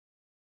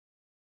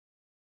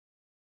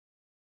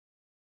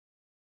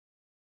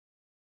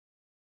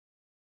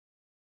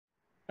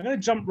I'm going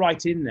to jump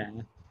right in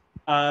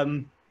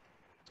there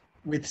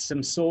with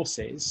some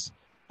sources.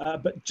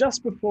 But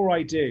just before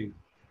I do,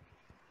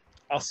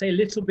 I'll say a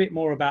little bit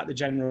more about the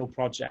general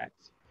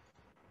project.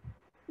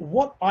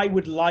 What I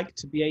would like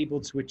to be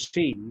able to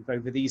achieve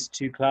over these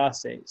two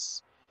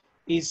classes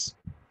is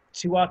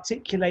to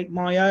articulate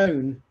my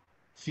own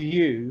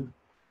view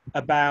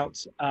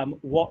about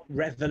what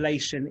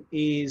revelation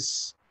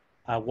is,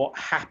 what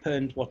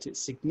happened, what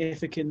its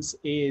significance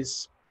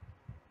is.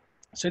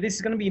 So this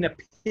is going to be an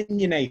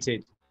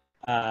opinionated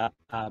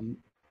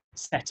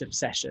set of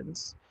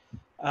sessions.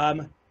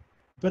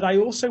 But I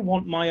also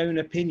want my own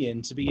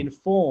opinion to be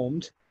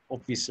informed,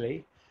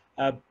 obviously,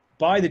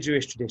 by the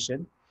Jewish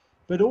tradition,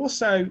 but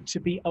also to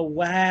be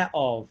aware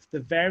of the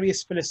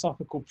various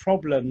philosophical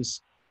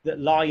problems that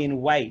lie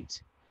in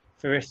wait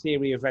for a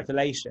theory of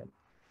revelation.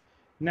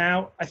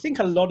 Now, I think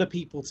a lot of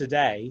people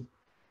today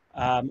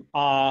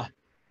are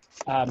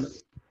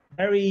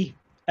very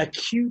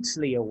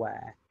acutely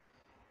aware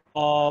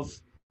of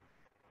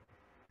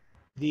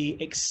the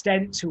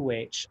extent to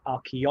which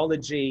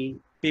archaeology,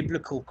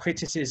 biblical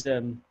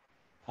criticism,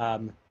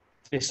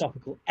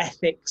 philosophical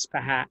ethics,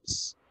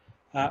 perhaps,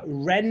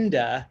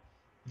 render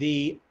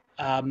the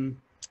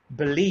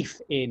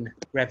belief in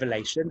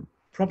revelation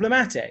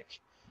problematic.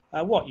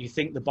 What, you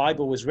think the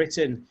Bible was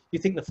written, you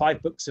think the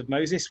 5 books of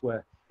Moses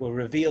were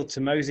revealed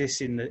to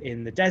Moses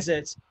in the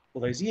desert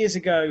all those years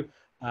ago,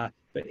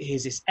 but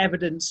here's this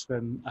evidence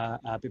from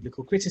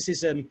biblical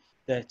criticism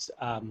that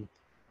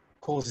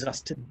causes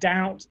us to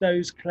doubt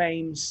those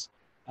claims.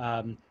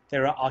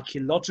 There are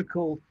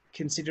archaeological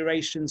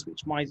considerations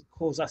which might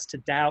cause us to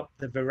doubt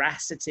the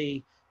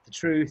veracity, the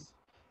truth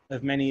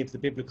of many of the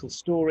biblical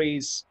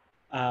stories.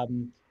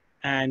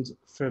 And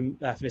from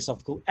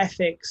philosophical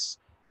ethics,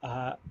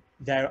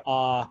 there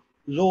are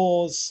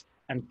laws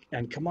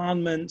and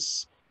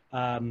commandments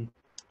and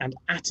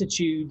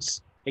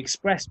attitudes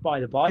expressed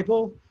by the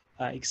Bible,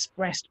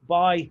 expressed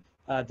by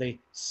the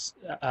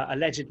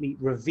allegedly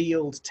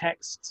revealed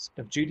texts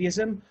of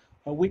Judaism,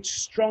 which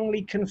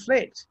strongly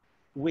conflict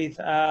with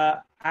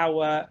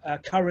our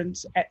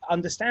current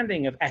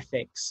understanding of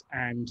ethics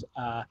and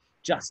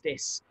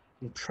justice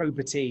and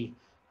probity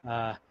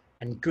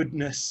and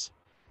goodness.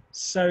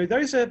 So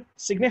those are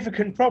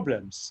significant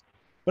problems,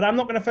 but I'm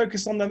not going to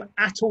focus on them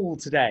at all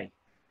today.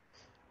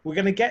 We're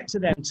going to get to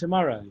them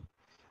tomorrow.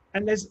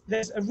 And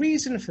there's a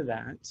reason for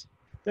that.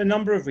 There are a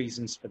number of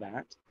reasons for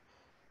that.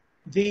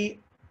 The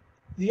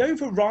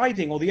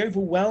overriding or the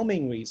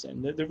overwhelming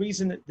reason, the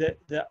reason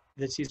that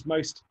is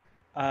most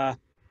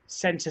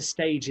center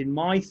stage in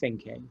my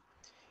thinking,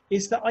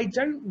 is that I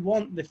don't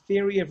want the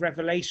theory of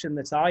revelation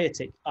that I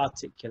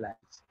articulate,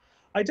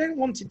 I don't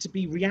want it to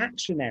be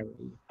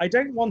reactionary. I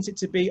don't want it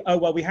to be, oh,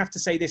 well, we have to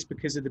say this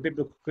because of the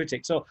biblical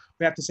critics, or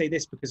we have to say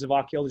this because of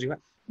archaeology.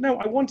 No,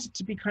 I want it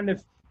to be kind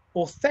of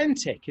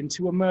authentic and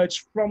to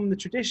emerge from the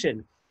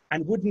tradition.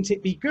 And wouldn't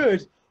it be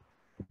good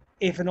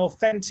if an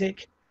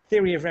authentic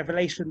theory of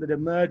revelation that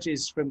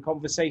emerges from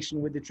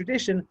conversation with the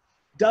tradition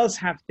does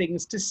have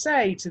things to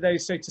say to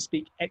those, so to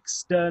speak,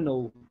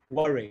 external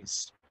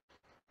worries?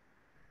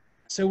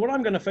 So what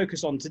I'm going to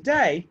focus on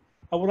today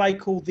are what I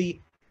call the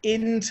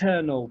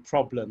internal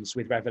problems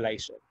with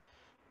revelation.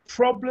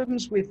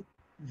 Problems with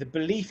the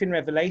belief in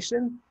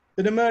revelation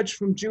that emerge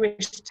from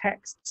Jewish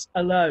texts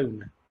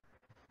alone.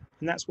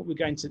 And that's what we're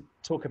going to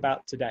talk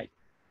about today.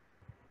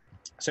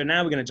 So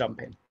now we're going to jump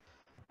in.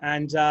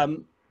 And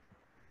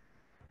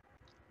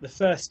the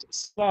first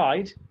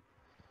slide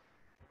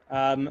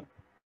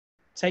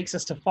takes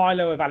us to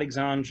Philo of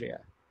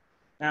Alexandria.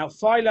 Now,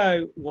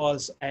 Philo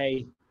was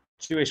a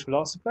Jewish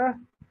philosopher,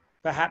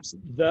 perhaps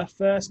the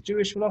first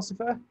Jewish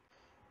philosopher,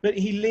 but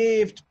he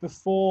lived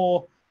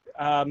before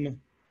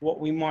what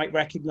we might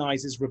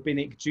recognize as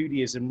rabbinic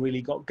Judaism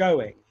really got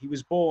going. He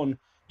was born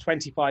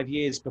 25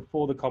 years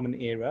before the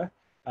Common Era.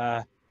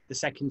 The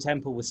Second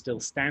Temple was still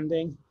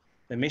standing.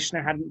 The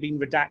Mishnah hadn't been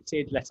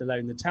redacted, let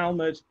alone the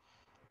Talmud.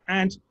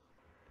 And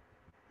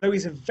though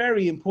he's a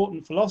very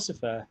important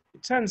philosopher,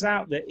 it turns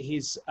out that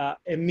his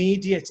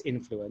immediate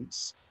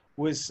influence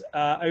was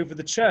over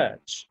the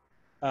church.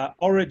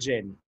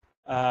 Origen,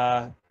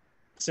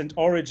 St.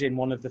 Origen,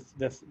 one of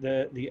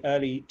the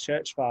early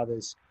church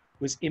fathers,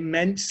 was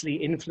immensely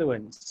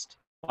influenced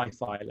by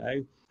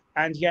Philo,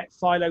 and yet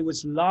Philo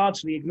was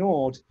largely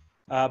ignored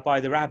by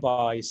the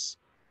rabbis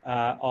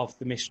of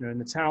the Mishnah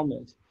and the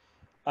Talmud.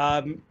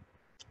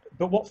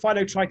 But what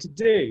Philo tried to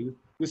do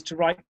was to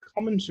write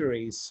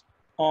commentaries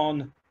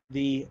on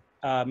the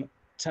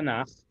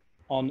Tanakh,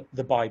 on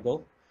the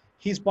Bible.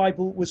 His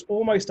Bible was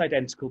almost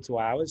identical to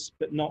ours,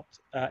 but not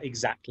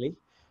exactly.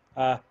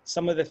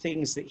 Some of the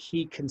things that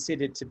he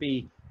considered to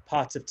be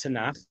part of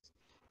Tanakh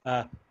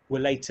were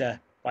later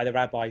by the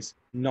rabbis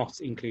not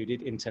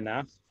included in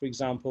Tanakh. For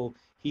example,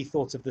 he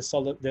thought of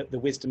the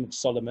Wisdom of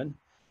Solomon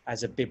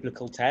as a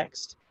biblical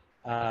text,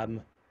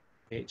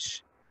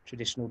 which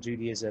traditional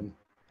Judaism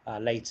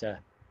later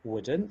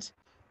wouldn't.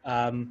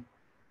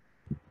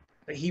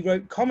 But he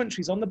wrote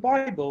commentaries on the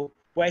Bible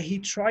where he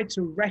tried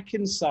to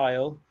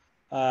reconcile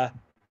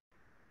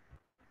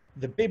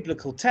the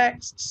biblical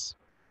texts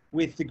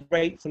with the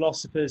great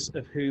philosophers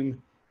of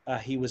whom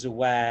he was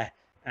aware,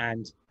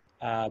 and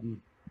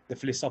the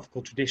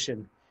philosophical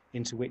tradition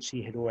into which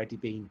he had already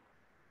been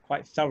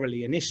quite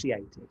thoroughly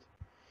initiated.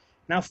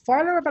 Now,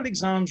 Philo of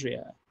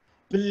Alexandria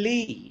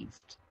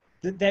believed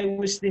that there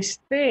was this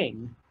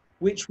thing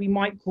which we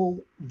might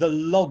call the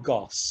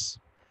Logos.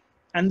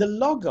 And the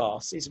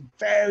Logos is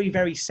very,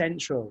 very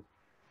central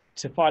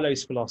to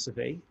Philo's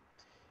philosophy.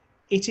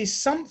 It is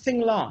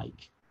something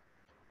like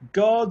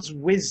God's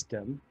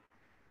wisdom,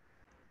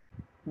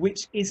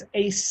 which is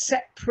a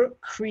separate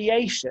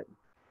creation.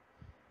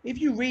 If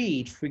you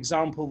read, for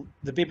example,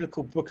 the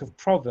biblical book of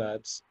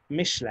Proverbs,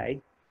 Mishlei,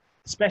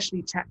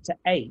 especially chapter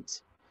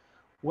 8,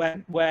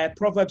 where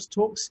Proverbs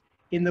talks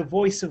in the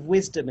voice of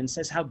wisdom and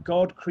says how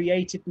God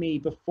created me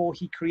before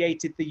he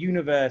created the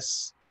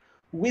universe.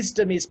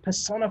 Wisdom is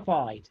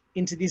personified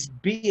into this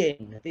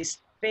being, this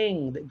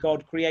thing that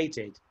God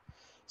created.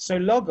 So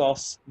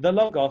Logos, the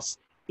Logos,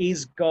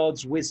 is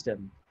God's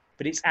wisdom,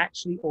 but it's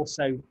actually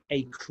also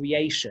a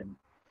creation.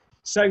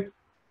 So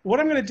what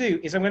I'm going to do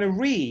is I'm going to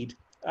read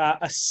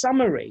a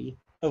summary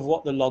of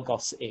what the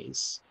Logos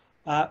is,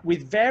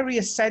 with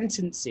various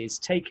sentences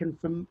taken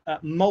from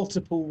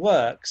multiple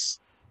works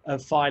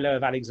of Philo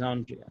of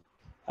Alexandria,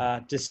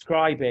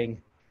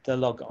 describing the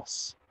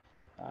Logos.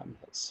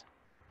 Let's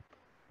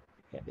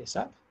get this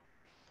up.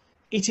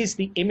 It is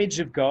the image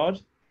of God,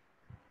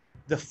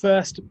 the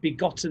first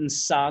begotten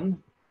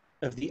Son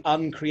of the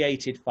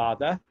uncreated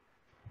Father.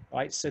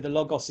 Right, so the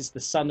Logos is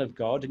the Son of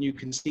God, and you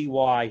can see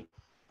why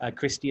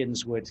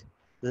Christians would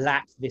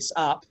lap this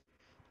up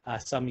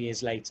some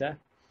years later.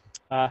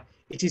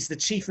 It is the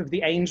chief of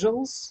the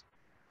angels.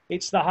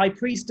 It's the high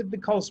priest of the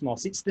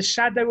cosmos. It's the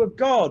shadow of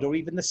God, or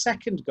even the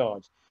second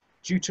God,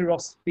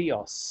 deuteros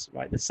theos,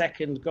 right? The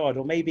second God,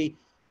 or maybe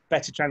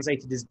better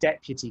translated as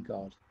deputy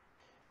God.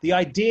 The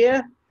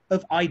idea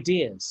of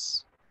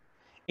ideas.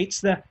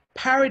 It's the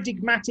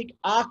paradigmatic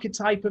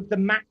archetype of the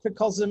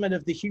macrocosm and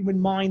of the human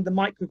mind, the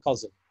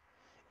microcosm.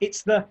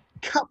 It's the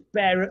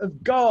cupbearer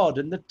of God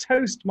and the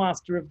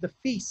toastmaster of the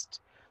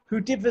feast, who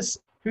differs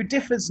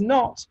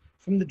not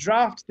from the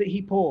draught that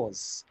he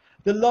pours.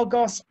 The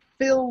Logos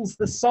fills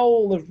the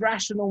soul of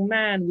rational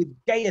man with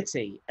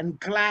gaiety and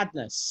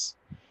gladness.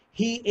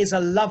 He is a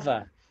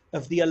lover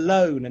of the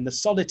alone and the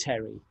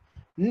solitary,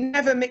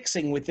 never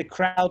mixing with the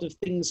crowd of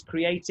things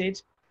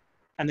created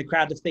and the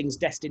crowd of things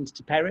destined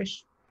to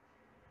perish,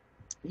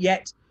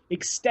 yet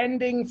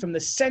extending from the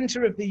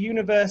center of the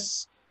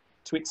universe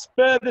to its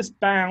furthest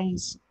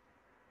bounds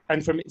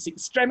and from its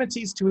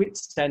extremities to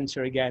its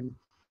center again.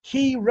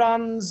 He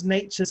runs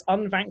nature's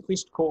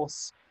unvanquished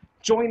course,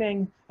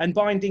 joining and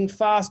binding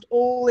fast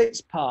all its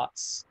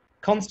parts,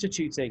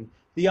 constituting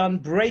the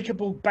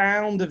unbreakable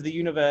bound of the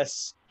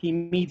universe. He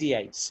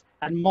mediates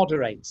and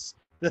moderates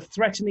the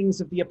threatenings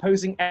of the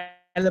opposing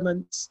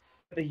elements,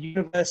 that the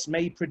universe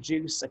may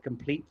produce a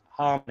complete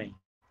harmony.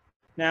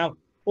 Now,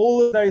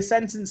 all of those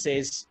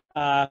sentences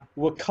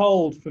were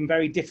culled from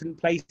very different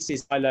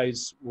places by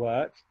Philo's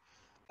work.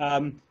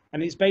 And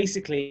it's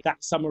basically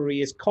that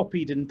summary is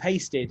copied and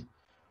pasted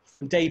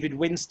from David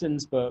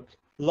Winston's book,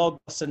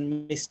 Logos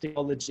and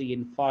Mystiology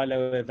in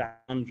Philo of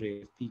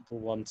Alexandria, if people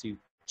want to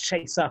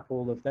chase up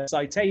all of the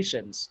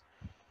citations.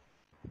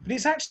 But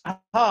it's actually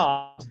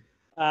hard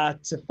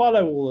to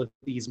follow all of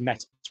these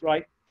metaphors,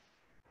 right?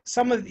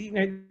 Some of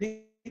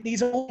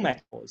these are all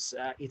metaphors.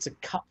 It's a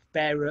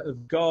cupbearer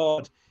of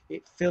God.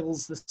 It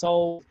fills the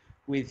soul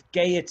with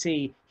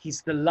gaiety.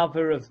 He's the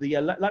lover of the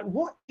like.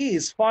 What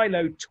is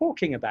Philo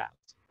talking about?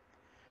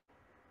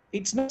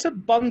 It's not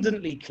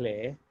abundantly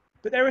clear,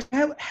 but there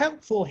are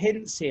helpful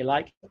hints here,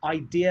 like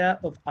idea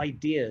of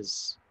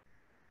ideas,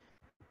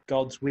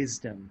 God's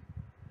wisdom,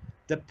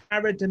 the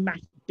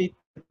paradigmatic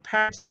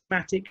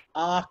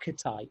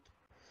archetype.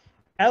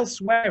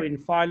 Elsewhere in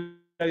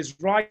Philo's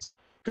writings,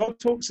 God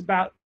talks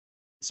about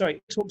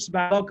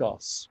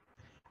Logos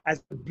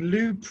as a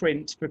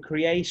blueprint for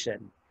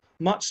creation,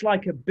 much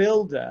like a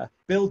builder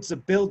builds a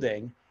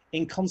building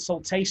in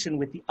consultation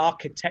with the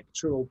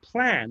architectural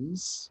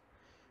plans.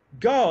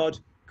 God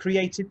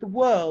created the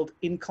world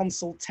in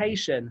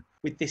consultation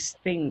with this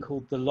thing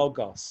called the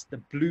Logos,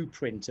 the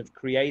blueprint of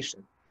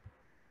creation.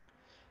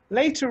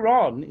 Later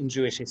on in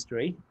Jewish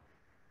history,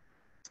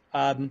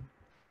 in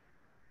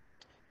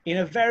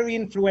a very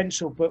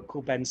influential book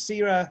called Ben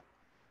Sira,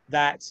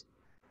 that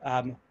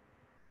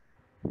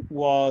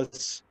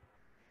was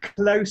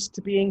close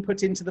to being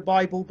put into the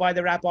Bible by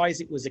the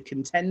rabbis. It was a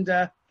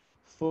contender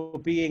for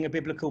being a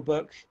biblical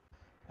book,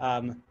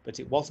 but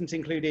it wasn't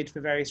included for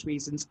various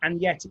reasons,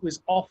 and yet it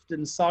was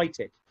often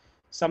cited,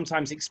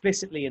 sometimes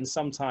explicitly and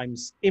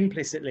sometimes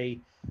implicitly.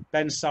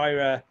 Ben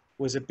Sira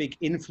was a big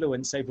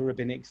influence over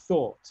rabbinic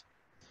thought.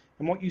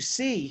 And what you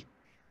see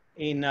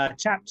in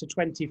chapter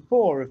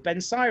 24 of Ben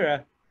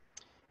Sira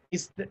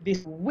is that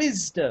this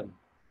wisdom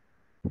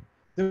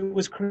that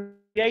was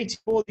created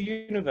for the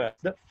universe,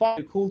 that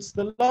Philo calls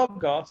the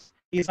Logos,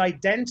 is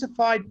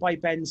identified by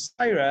Ben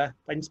Sira,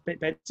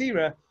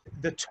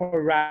 the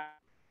Torah.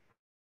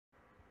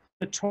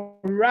 The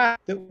Torah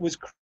that was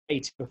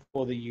created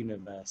before the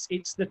universe.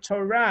 It's the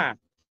Torah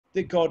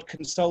that God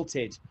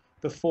consulted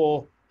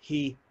before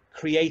he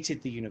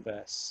created the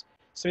universe.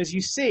 So as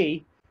you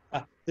see,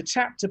 the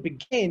chapter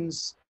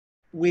begins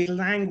with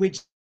language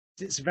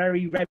that's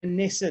very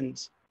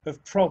reminiscent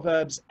of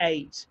Proverbs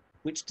 8,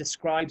 which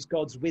describes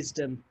God's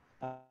wisdom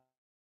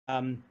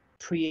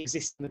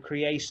pre-existing the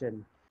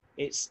creation.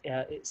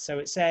 So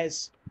it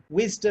says,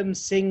 wisdom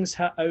sings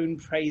her own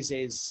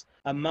praises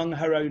among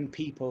her own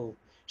people.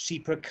 She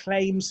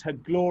proclaims her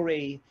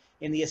glory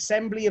in the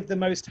assembly of the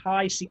Most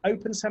High. She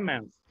opens her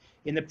mouth.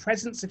 In the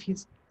presence of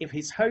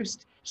his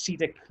host, she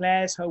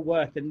declares her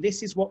worth. And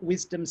this is what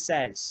wisdom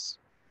says.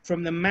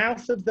 From the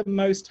mouth of the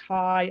Most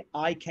High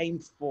I came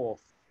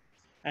forth,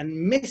 and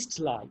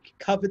mist-like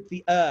covered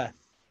the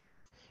earth.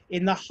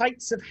 In the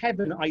heights of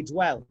heaven I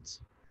dwelt,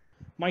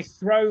 my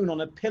throne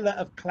on a pillar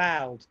of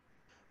cloud.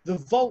 The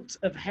vault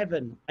of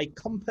heaven I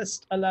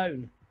compassed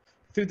alone.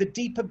 Through the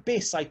deep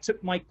abyss I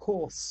took my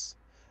course.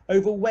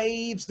 Over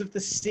waves of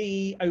the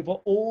sea, over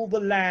all the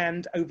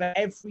land, over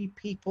every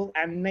people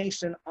and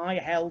nation I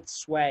held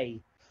sway.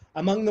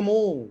 Among them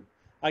all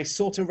I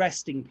sought a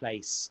resting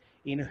place,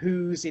 in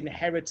whose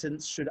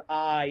inheritance should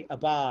I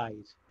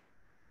abide.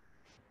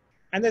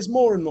 And there's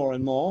more and more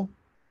and more.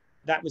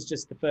 That was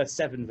just the first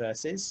 7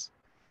 verses.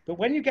 But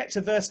when you get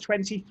to verse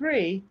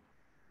 23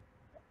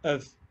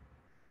 of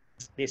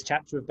this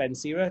chapter of Ben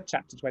Sira,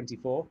 chapter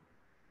 24,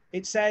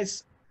 it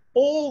says,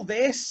 all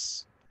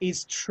this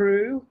is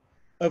true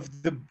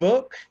of the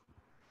book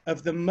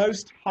of the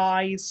Most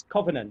High's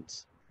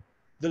covenant,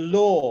 the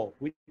law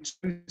which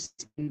is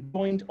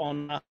enjoined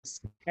on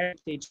us,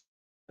 heritage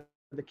of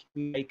the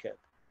King Jacob.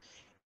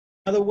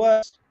 In other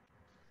words,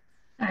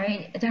 all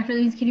right, Dr.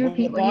 Lebens, can you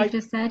repeat what you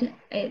just said?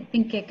 I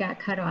think it got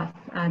cut off.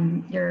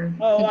 Your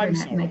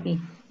internet might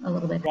be a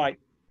little bit. Right.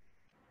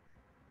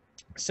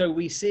 So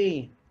we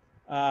see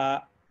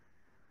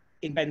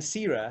in Ben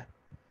Sira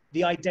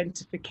the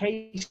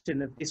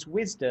identification of this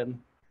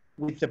wisdom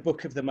with the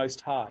book of the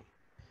Most High.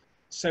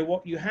 So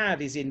what you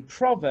have is in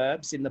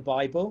Proverbs in the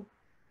Bible,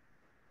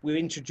 we're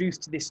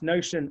introduced to this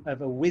notion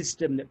of a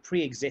wisdom that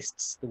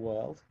pre-exists the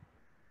world.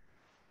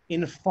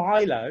 In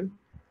Philo,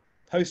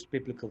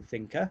 post-biblical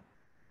thinker,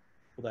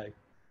 although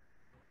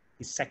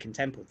he's Second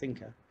Temple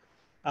thinker,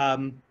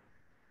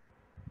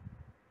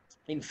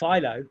 in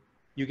Philo,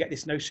 you get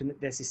this notion that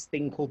there's this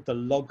thing called the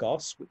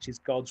Logos, which is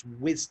God's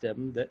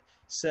wisdom that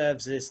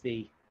serves as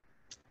the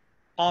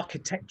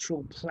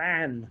architectural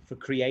plan for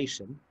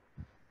creation.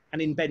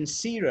 And in Ben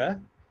Sira,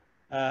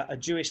 a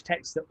Jewish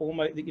text that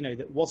almost,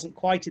 that wasn't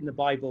quite in the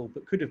Bible,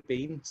 but could have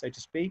been, so to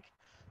speak,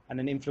 and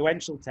an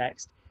influential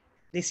text,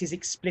 this is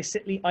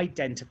explicitly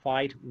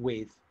identified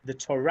with the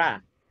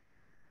Torah.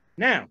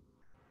 Now,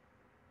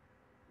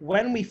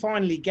 when we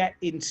finally get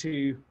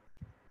into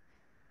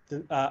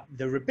the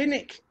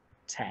rabbinic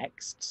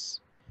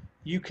texts,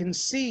 you can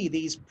see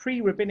these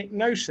pre-rabbinic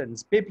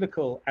notions,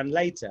 biblical and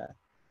later,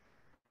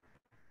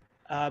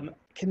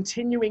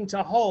 continuing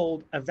to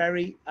hold a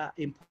very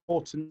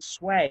important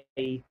sway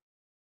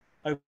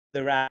over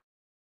the Rabbis.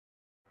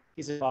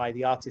 Is by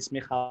the artist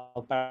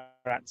Michal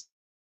Baratz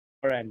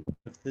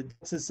of the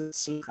daughters of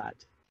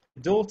Tzlofchad.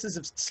 The daughters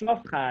of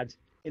Tzlofchad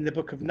in the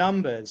book of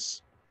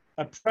Numbers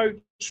approach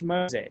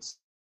Moses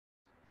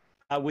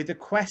with a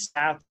quest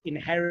out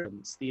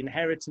inheritance, the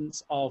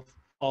inheritance of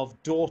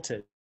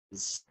daughters.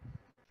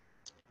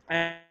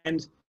 And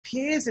it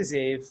appears as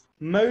if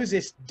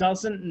Moses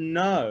doesn't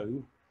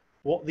know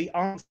what the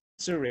answer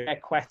is to their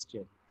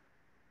question.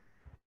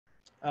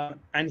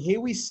 And here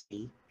we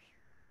see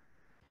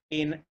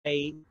in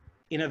a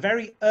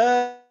very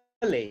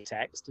early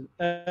text, an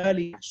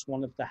early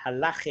one of the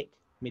halachic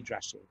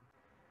midrashim,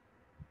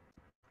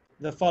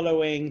 the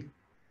following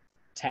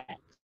text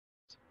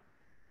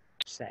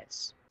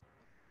says,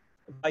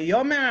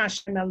 Vayomer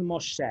Hashem el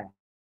Moshe,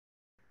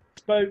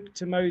 spoke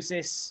to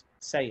Moses,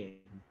 saying,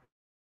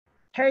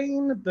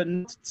 Cain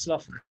benot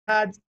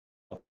Tzlofchad.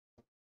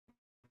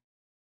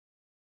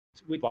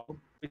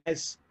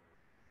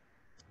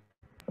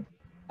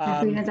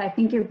 I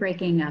think you're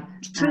breaking up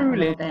a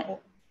little bit.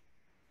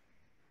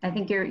 I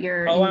think your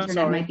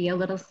internet might be a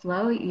little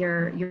slow.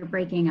 You're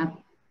breaking up.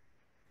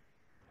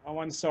 Oh,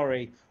 I'm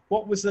sorry.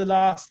 What was the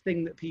last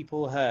thing that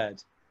people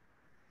heard?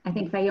 I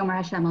think Vayomer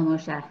Hashem el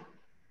Moshe.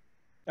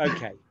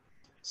 Okay,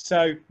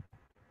 so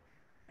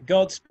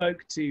God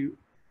spoke to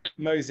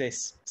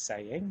Moses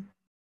saying,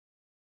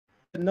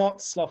 not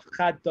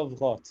Tzlofchad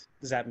Dovrot.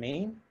 Does that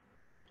mean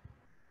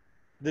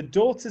the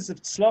daughters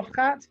of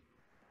Tzlofchad,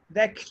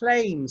 their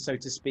claim, so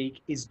to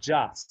speak, is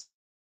just.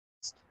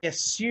 They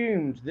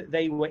assumed that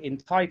they were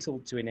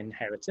entitled to an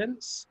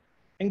inheritance,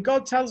 and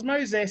God tells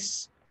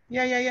Moses,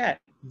 yeah,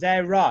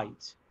 they're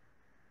right.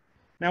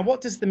 Now,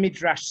 what does the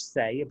Midrash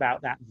say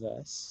about that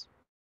verse?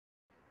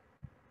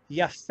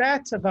 Yafer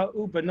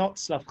tava'u benot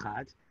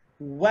Tzlofchad,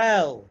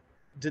 well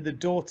do the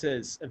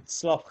daughters of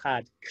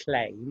Tzlofchad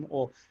claim,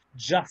 or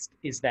just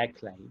is their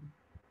claim.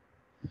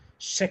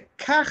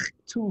 Shekach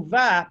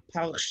tuva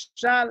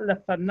parsha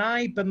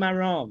lefanai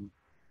b'marom.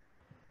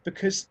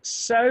 because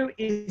so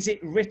is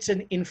it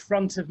written in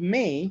front of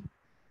me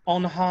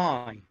on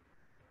high.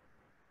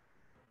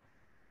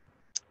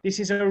 This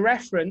is a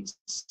reference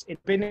in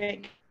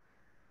rabbinic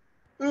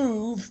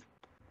uv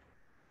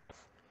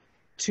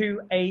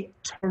to a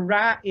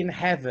Torah in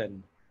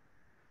heaven.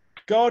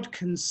 God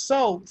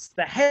consults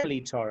the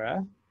heavenly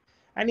Torah,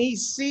 and he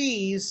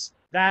sees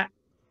that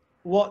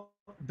what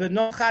the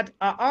Nochad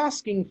are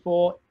asking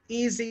for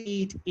is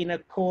indeed in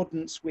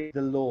accordance with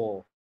the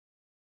law.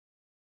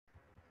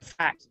 In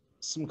fact,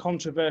 some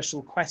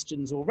controversial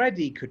questions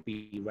already could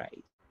be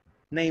raised.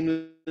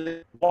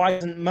 Namely, why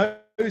doesn't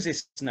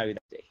Moses know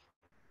that?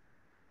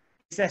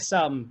 Is there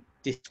some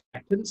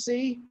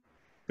discrepancy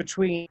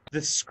between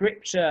the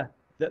scripture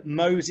that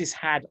Moses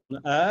had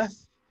on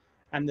earth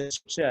and the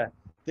scripture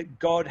that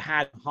God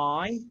had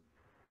high?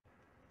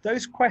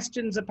 Those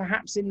questions are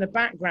perhaps in the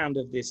background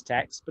of this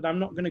text, but I'm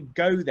not going to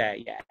go there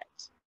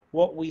yet.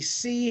 What we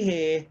see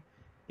here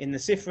in the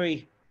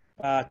Sifri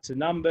to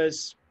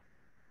Numbers,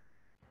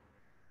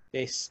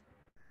 this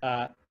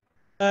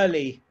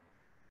early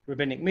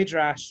rabbinic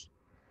midrash,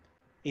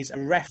 is a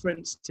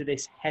reference to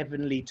this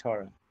heavenly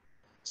Torah.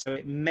 So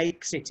it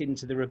makes it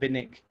into the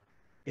rabbinic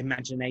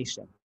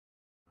imagination.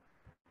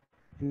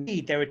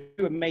 Indeed, there are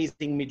two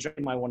amazing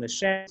midrashim I want to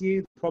share with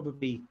you,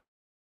 probably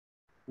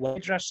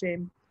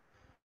midrashim.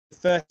 The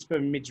first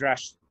from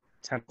Midrash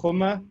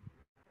Tanchuma,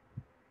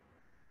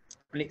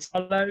 and it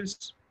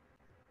follows: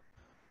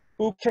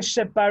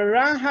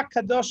 "Ukeshebara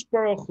hakadosh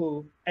baruch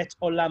hu et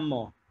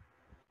olamo."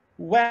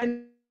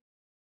 When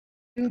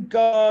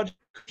God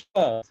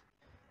created,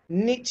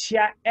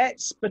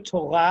 nityaetz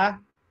b'Torah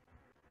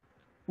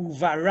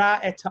uvara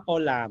et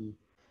ha'olam.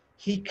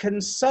 He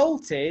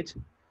consulted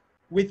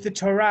with the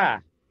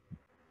Torah,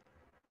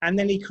 and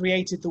then he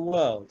created the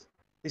world.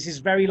 This is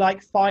very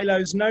like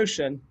Philo's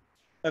notion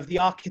of the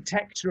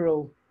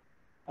architectural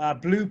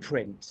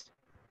blueprint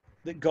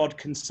that God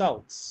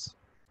consults.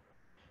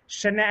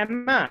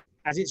 Shene'emah,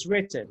 as it's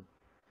written.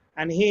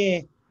 And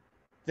here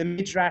the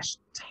Midrash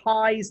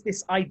ties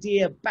this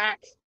idea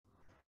back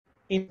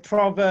in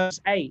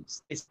Proverbs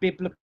 8, this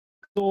biblical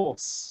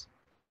source,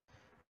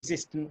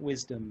 existent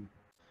wisdom.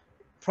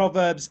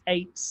 Proverbs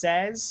 8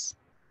 says,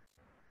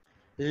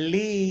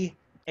 Li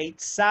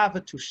eitza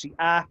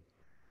v'tushi'ah,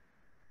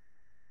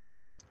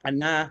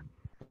 ana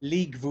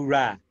li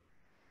gvura,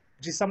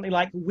 which is something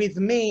like, with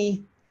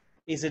me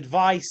is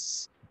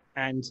advice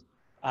and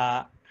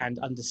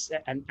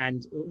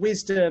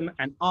wisdom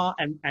and art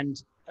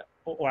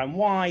or I'm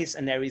wise,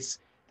 and there is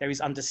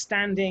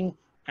understanding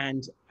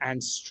and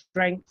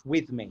strength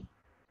with me.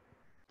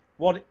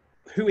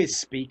 Who is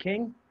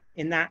speaking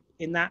in that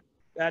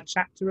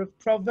chapter of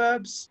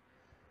Proverbs?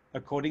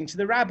 According to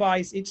the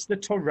rabbis, it's the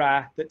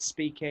Torah that's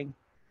speaking.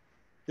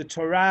 The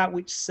Torah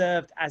which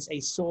served as a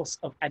source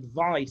of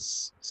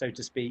advice, so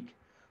to speak,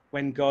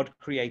 when God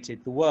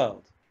created the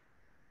world.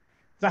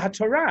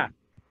 VaHaTorah,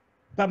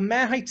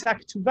 bameh hayta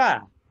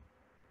ketuvah.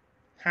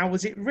 How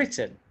was it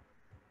written?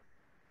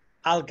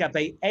 Al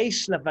gabei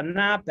eish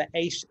levana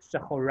be'eish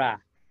shechorah.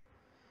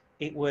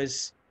 It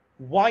was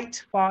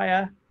white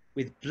fire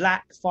with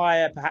black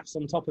fire perhaps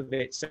on top of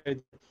it. So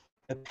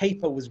the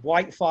paper was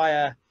white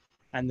fire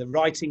and the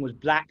writing was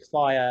black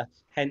fire,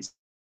 hence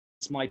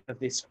might have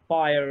this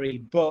fiery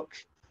book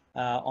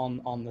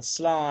on the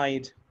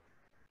slide.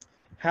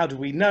 How do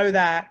we know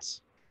that?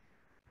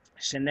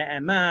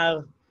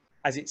 Shene'emar,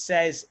 as it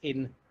says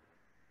in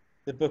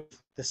the book,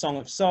 the Song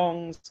of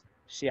Songs,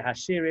 Shir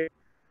HaShirim,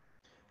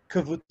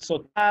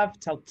 Kavutzotav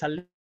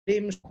taltalim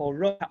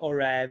shchorot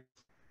ha'orev.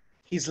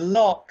 His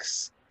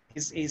locks,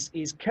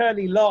 his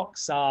curly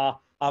locks are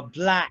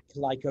black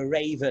like a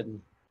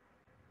raven.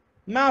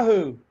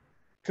 Mahu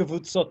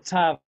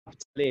kavutzotav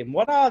talim.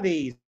 What are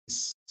these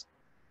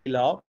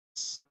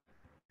locks?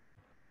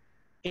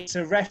 It's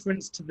a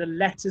reference to the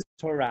letters of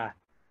Torah.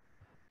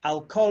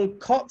 Al kol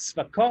kotz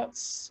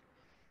v'kotz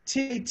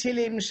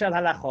tilim shel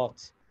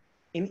halachot.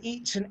 In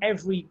each and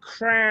every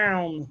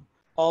crown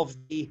of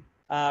the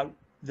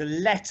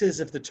letters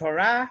of the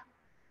Torah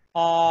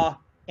are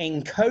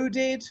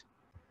encoded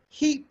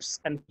heaps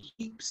and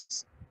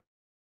heaps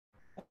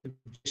of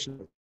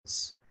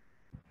traditions.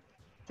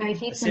 Sorry,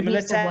 heaps and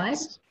heaps of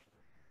what?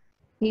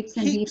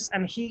 Heaps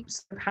and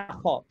heaps of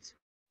halachot,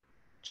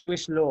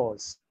 Jewish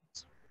laws.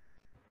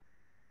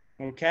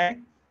 Okay?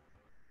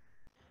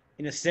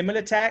 In a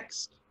similar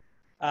text,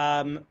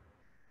 from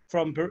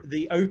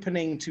the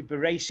opening to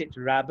Bereshit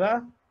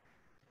Rabbah,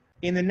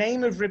 in the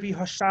name of Rabbi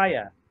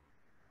Hoshaya.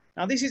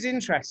 Now this is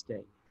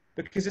interesting,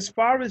 because as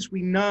far as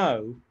we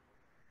know,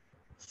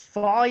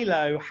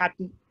 Philo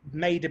hadn't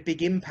made a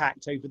big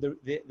impact over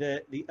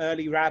the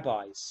early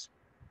rabbis.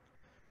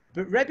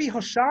 But Rabbi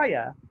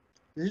Hoshaya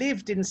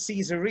lived in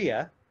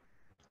Caesarea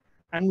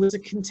and was a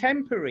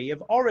contemporary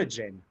of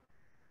Origen,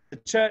 the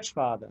church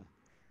father,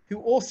 who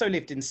also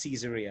lived in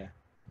Caesarea.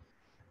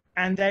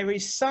 And there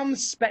is some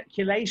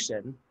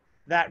speculation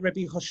that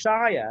Rabbi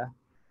Hoshaya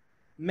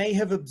may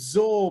have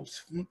absorbed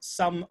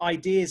some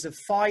ideas of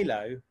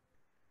Philo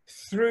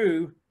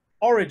through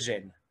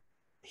Origen,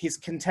 his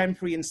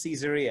contemporary in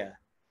Caesarea.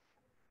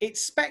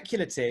 it's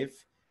speculative,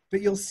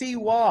 but you'll see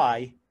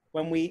why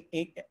when we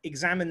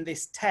examine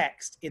this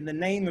text in the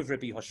name of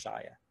Rabbi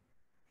Hoshaya,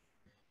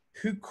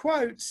 who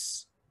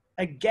quotes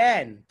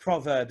again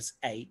Proverbs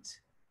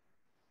 8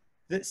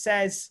 that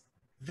says,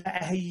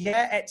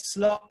 "Ve'ehyeh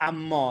etzlo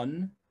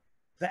amon,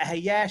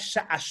 ve'ehyeh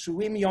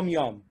sha'ashuim yom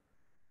yom,"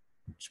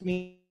 which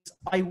means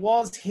I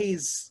was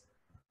his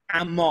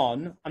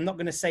Ammon. I'm not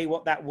going to say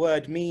what that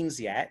word means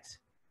yet.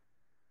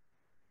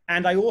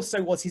 And I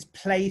also was his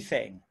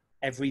plaything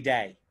every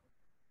day.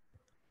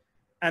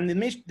 And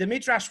the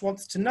Midrash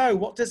wants to know,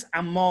 what does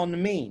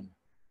Ammon mean?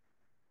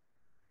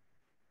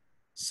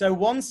 So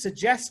one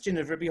suggestion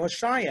of Rabbi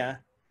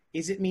Hoshaya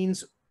is it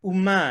means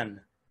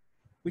Uman,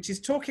 which is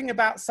talking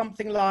about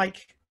something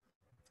like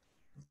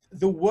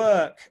the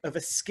work of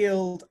a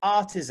skilled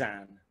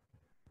artisan.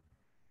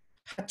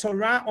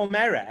 Torah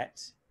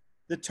omeret,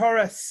 the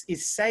Torah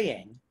is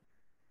saying,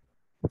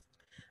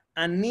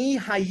 Ani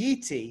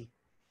hayiti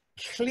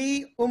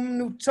kli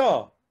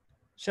umnuto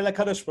shel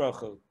HaKadosh Baruch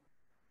Hu.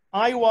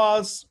 I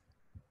was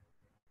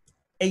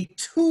a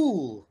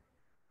tool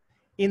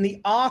in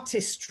the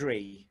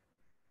artistry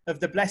of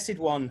the Blessed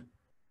One,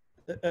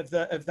 of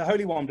the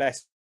Holy One,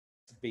 blessed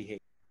be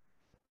He.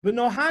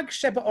 V'nohag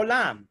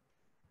shebe'olam,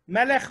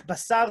 melech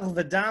basar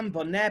v'dam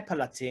boneh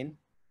palatin.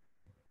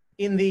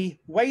 In the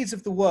ways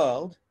of the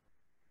world,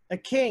 a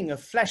king of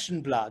flesh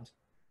and blood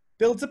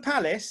builds a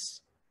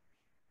palace.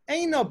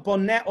 Eino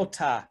boneh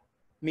ota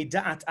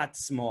mida'at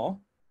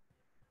atzmo.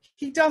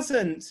 He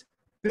doesn't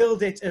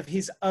build it of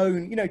his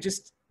own,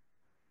 just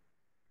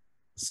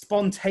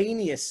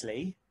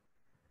spontaneously.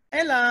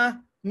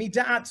 Ela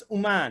mida'at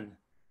uman.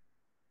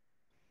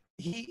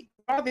 He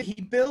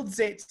builds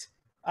it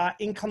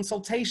in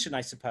consultation,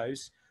 I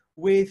suppose,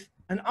 with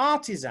an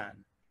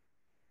artisan.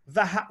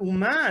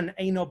 V'ha'uman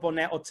eino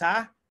boneh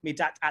ota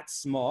mida'at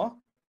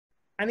atzmo.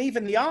 And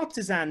even the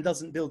artisan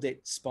doesn't build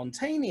it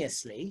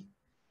spontaneously.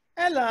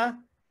 Ela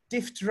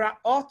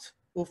diftraot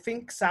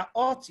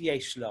ufinksaot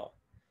yeshlo.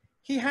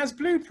 He has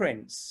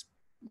blueprints,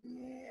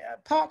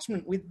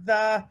 parchment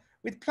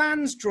with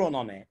plans drawn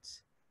on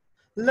it.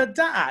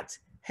 Ladat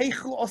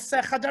heichu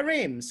oseh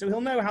chadarim, so he'll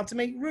know how to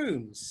make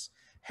rooms.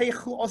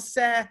 Heichu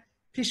oseh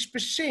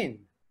pishpashin.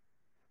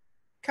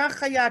 Kach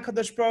haya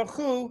Kadosh Baruch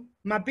Hu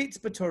mabit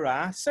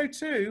b'Torah. So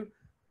too,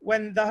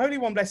 when the Holy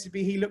One, blessed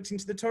be He, looked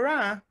into the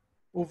Torah,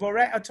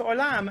 uvoreh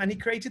olam, and he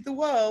created the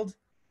world.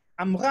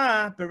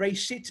 Amra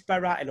bereishit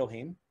bara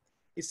Elohim.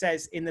 It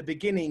says, in the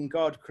beginning,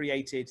 God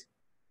created.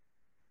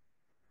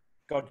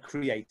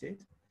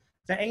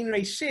 Ve'ein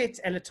reishit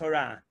ele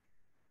Torah.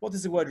 What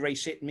does the word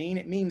reishit mean?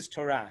 It means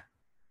Torah,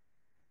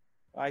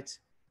 right?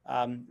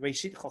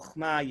 Reishit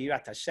chokhmah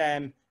yirat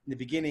Hashem. In the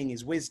beginning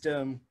is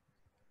wisdom.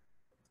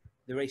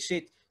 The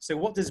reishit. So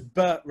what does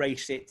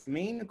reishit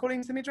mean?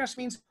 According to the Midrash,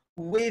 means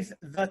with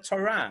the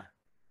Torah.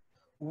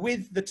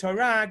 With the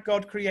Torah,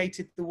 God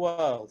created the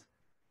world.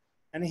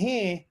 And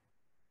here,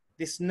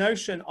 this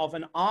notion of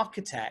an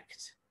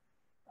architect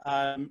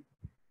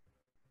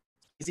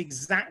is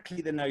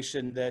exactly the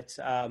notion that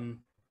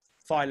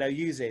Philo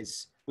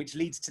uses, which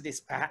leads to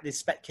this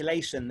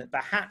speculation that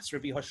perhaps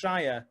Rabbi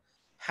Hoshaya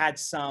had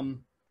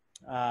some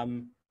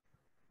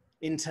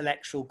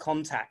intellectual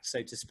contact,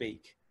 so to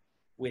speak,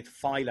 with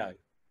Philo,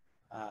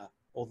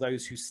 or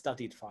those who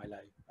studied Philo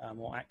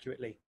more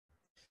accurately.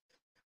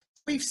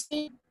 We've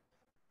seen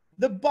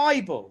the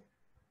Bible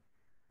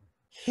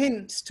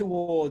hints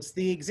towards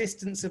the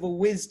existence of a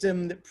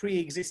wisdom that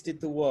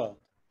pre-existed the world.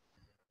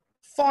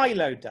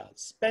 Philo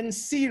does, Ben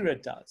Sira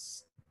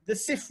does, the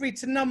Sifri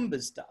to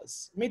Numbers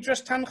does,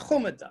 Midrash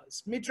Tanchuma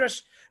does,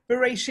 Midrash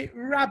Bereshit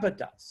Rabbah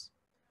does,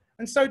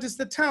 and so does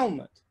the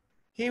Talmud.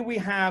 Here we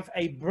have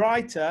a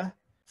brighter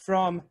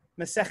from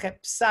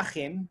Masechet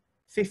Psachim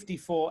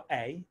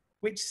 54a,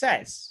 which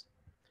says,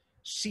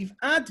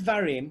 Shiv'at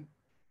Dvarim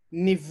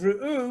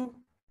Nivru'u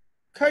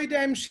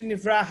Kodem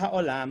Shnivra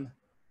Ha'olam.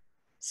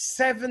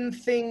 7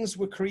 things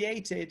were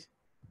created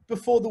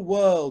before the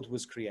world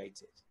was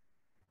created.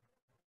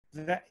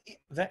 The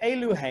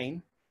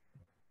Eluhain,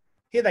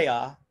 here they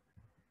are,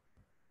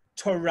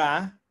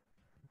 Torah,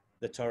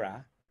 the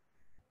Torah,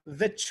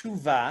 the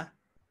Tshuva,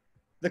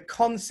 the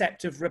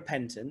concept of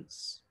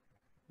repentance,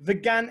 the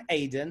Gan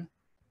Eden,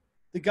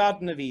 the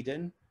Garden of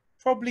Eden,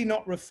 probably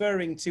not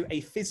referring to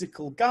a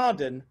physical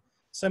garden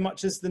so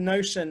much as the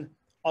notion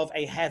of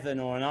a heaven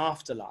or an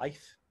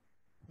afterlife,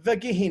 the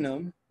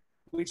Gehinnom,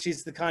 which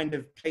is the kind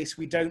of place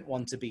we don't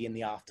want to be in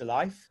the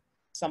afterlife,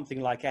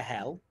 something like a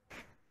hell,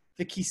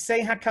 the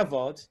Kisei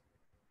HaKavod,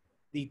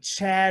 the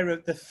chair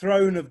of the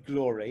throne of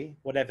glory,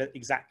 whatever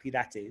exactly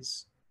that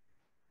is,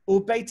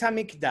 Ubeit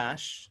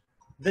HaMikdash,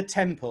 the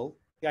temple,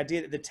 the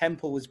idea that the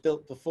temple was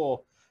built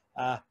before,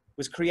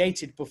 was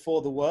created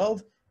before the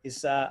world,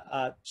 is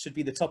should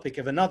be the topic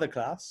of another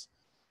class.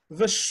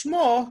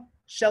 V'shmo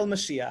shel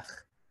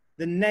Mashiach,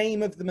 the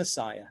name of the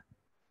Messiah.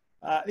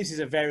 This is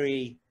a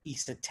very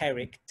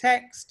esoteric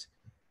text,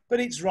 but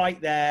it's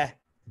right there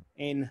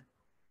in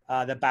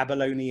the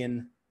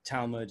Babylonian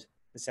Talmud,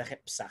 Masechet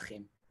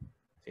Psachim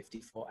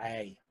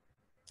 54a.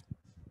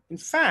 In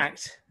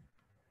fact,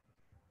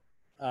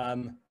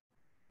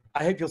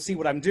 I hope you'll see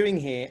what I'm doing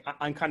here.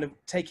 I'm kind of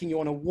taking you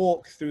on a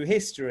walk through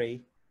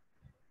history.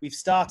 We've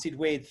started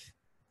with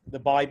the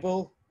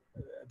Bible,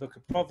 Book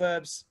of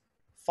Proverbs,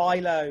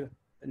 Philo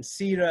and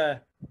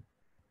Sirah,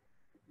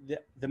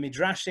 the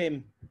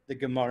Midrashim, the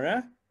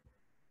Gemara.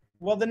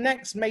 Well, the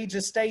next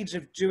major stage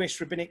of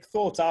Jewish rabbinic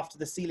thought after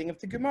the sealing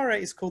of the Gemara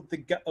is called the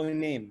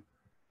Gaonim.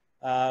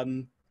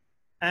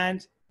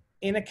 And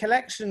in a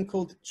collection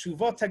called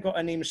Shuvot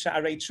HaGaonim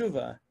Sha'arei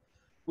Tshuva,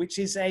 which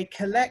is a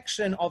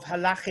collection of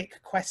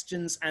halachic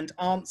questions and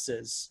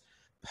answers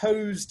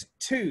posed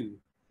to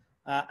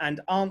and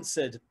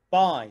answered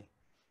by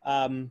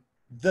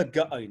the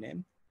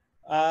Gaonim,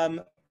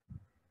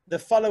 the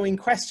following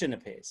question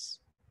appears,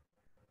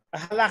 a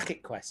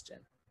halachic question.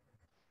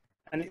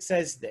 And it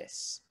says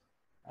this.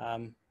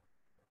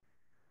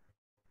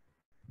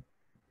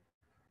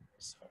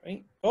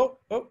 Sorry.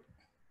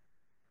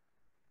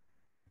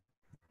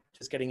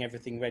 Just getting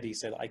everything ready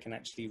so that I can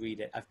actually read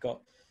it. I've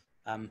got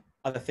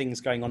other things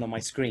going on my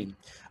screen.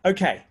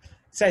 Okay.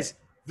 It says,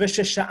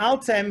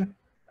 V'shesha'altem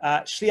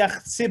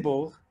shliach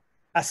tzibur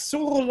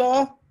asur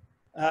lo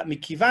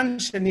mikivan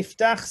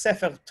sheniftach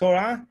sefer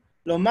Torah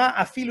loma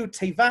afilu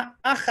teva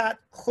achat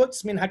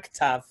chutz min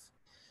haktav.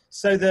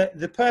 So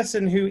the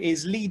person who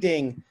is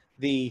leading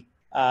the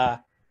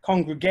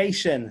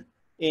congregation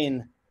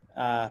in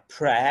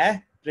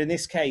prayer, but in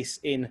this case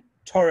in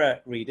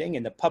Torah reading,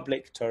 in the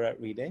public Torah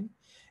reading,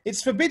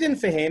 it's forbidden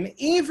for him,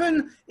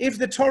 even if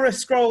the Torah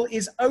scroll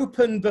is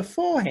open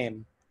before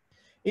him,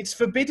 it's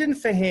forbidden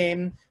for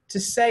him to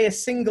say a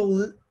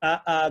single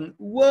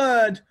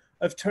word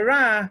of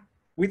Torah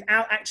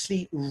without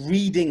actually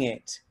reading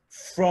it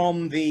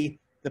from the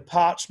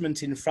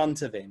parchment in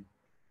front of him.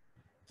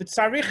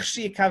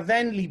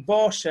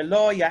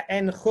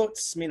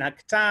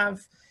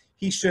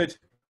 He should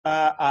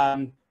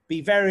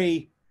be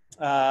very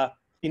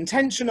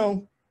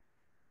intentional,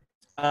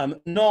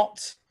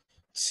 not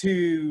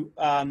to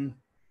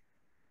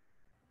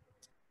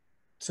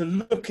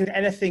look at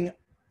anything,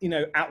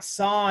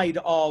 outside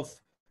of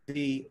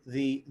the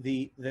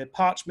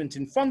parchment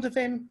in front of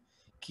him.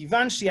 So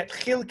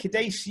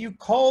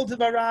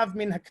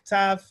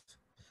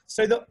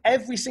that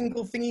every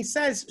single thing he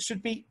says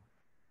should be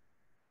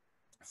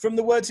from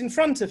the words in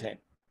front of him.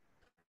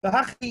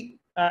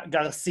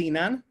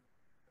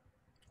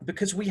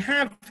 Because we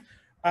have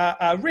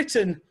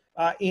written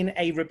in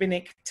a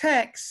rabbinic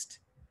text,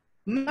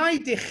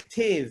 when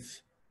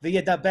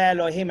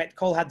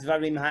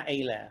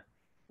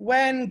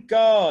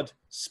God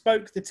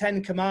spoke the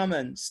 10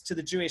 commandments to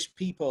the Jewish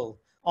people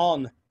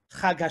on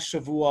Chag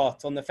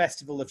HaShavuot, on the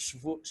festival of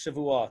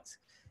Shavuot,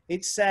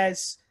 it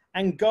says,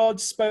 and God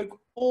spoke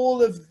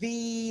all of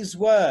these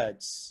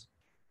words.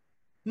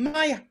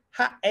 My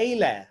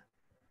ha'eleh.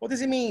 What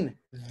does it mean,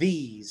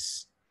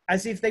 these?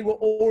 As if they were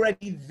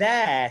already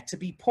there to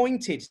be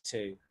pointed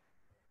to.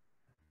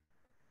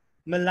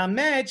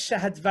 Melamed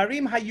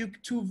shehadvarim hayu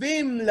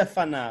ktuvim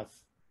lefanav.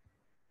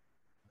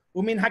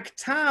 Umin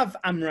haktav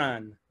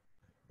amran.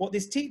 What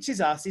this teaches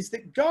us is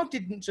that God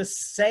didn't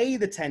just say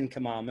the 10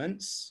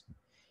 commandments.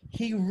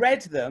 He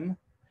read them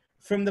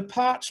from the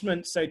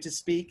parchment, so to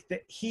speak,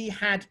 that he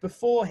had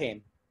before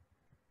him.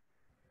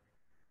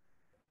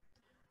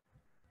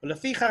 And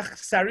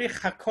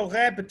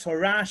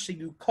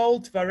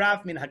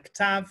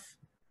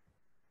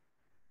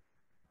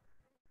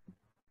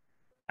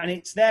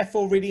it's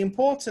therefore really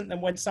important that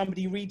when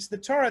somebody reads the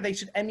Torah, they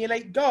should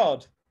emulate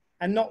God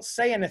and not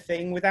say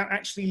anything without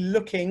actually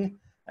looking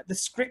at the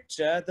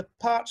scripture, the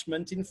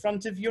parchment in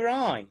front of your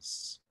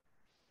eyes.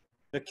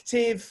 The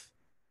Ktiv,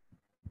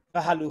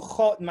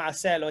 v'haluchot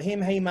ma'aseh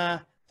Elohim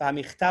heima,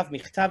 v'hamichtav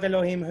michtav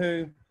Elohim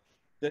hu,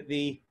 that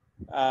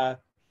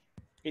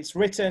it's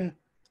written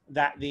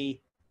that the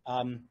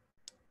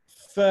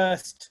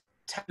first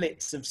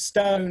tablets of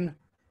stone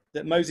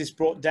that Moses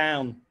brought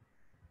down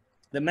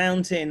the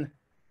mountain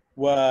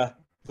were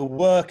the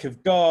work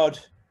of God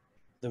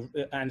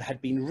and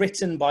had been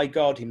written by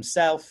God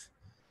himself.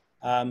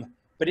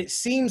 But it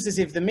seems as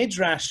if the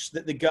Midrash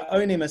that the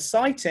Gaonim are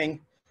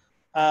citing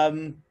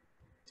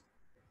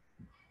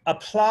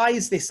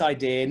applies this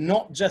idea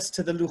not just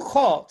to the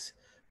Luchot,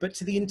 but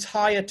to the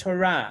entire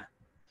Torah.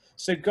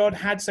 So God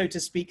had, so to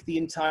speak, the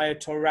entire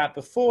Torah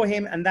before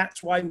him, and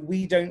that's why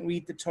we don't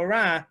read the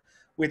Torah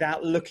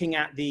without looking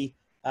at the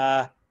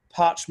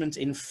parchment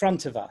in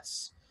front of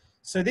us.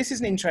 So this is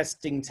an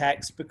interesting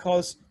text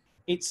because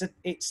it's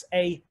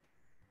a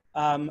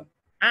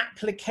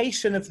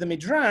application of the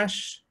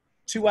Midrash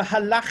to a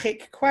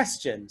halachic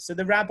question. So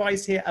the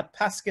rabbis here are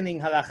paskening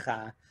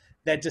halacha,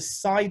 they're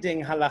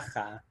deciding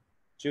halacha,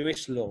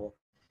 Jewish law,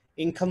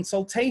 in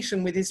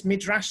consultation with this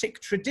midrashic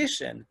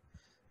tradition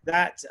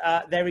that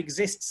there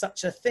exists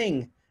such a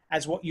thing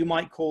as what you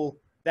might call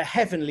the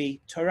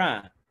heavenly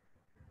Torah.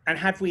 And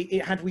had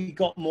we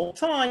got more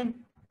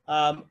time,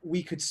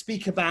 we could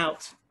speak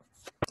about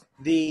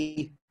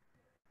the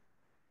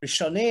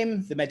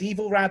Rishonim, the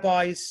medieval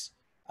rabbis,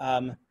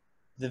 the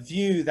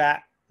view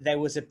that there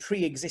was a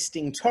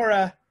pre-existing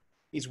Torah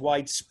is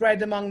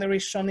widespread among the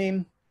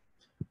Rishonim.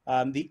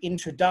 the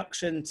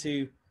introduction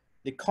to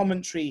the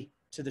commentary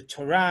to the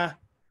Torah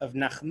of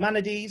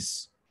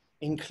Nachmanides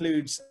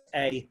includes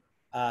a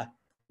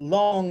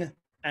long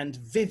and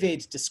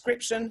vivid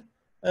description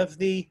of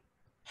the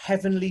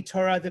heavenly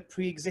Torah that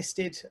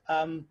pre-existed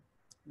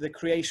the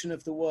creation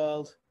of the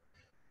world.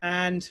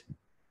 And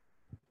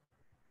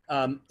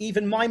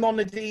even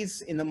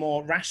Maimonides, in the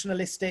more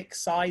rationalistic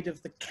side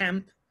of the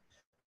camp,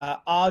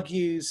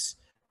 argues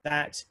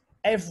that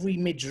every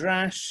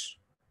midrash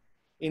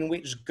in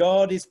which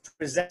God is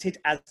presented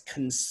as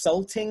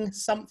consulting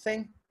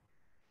something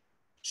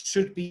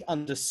should be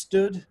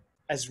understood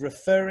as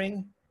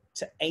referring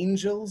to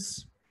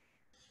angels.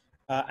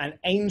 And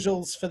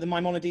angels for the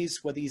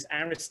Maimonides were these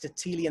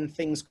Aristotelian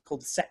things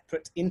called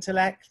separate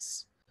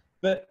intellects.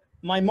 But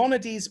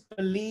Maimonides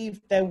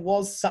believed there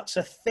was such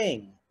a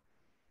thing.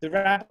 The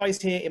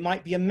rabbis here, it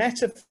might be a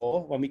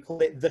metaphor when we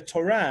call it the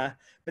Torah,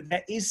 but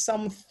there is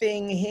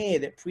something here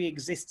that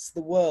pre-exists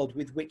the world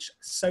with which,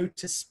 so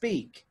to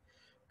speak,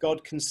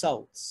 God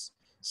consults.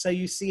 So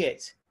you see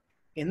it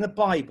in the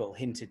Bible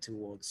hinted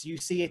towards, you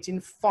see it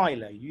in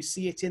Philo, you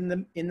see it in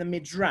the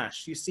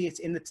Midrash, you see it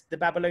in the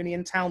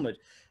Babylonian Talmud,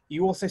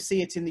 you also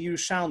see it in the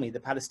Yerushalmi, the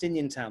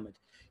Palestinian Talmud,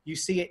 you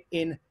see it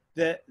in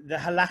the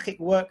halachic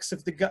works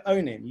of the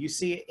Gaonim, you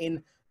see it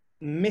in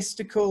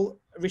mystical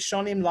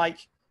Rishonim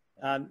like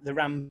the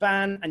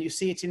Ramban, and you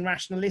see it in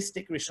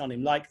rationalistic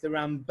Rishonim like the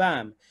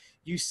Rambam.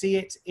 You see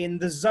it in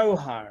the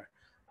Zohar,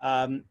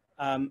 in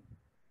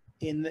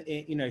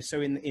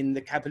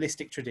the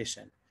Kabbalistic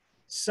tradition.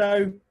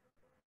 So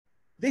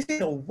this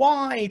is a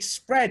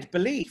widespread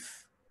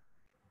belief.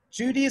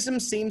 Judaism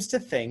seems to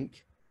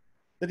think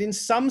that in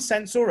some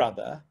sense or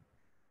other,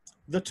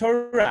 the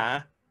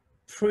Torah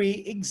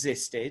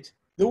pre-existed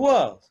the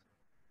world.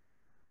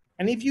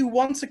 And if you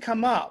want to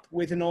come up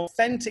with an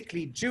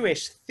authentically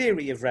Jewish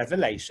theory of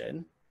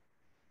revelation,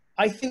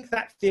 I think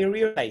that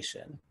theory of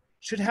revelation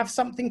should have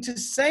something to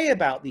say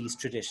about these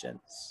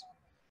traditions,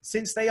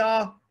 since they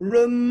are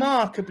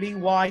remarkably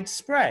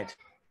widespread.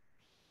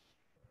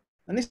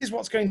 And this is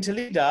what's going to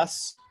lead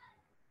us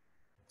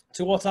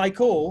to what I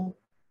call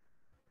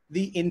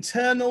the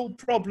internal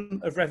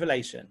problem of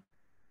revelation.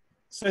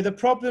 So the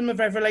problem of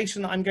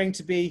revelation that I'm going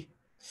to be,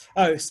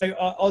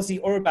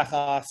 Ozzy Auerbach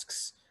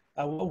asks,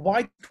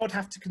 why does God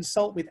have to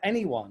consult with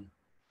anyone?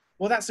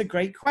 Well, that's a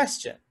great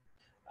question.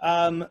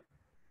 And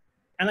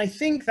I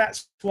think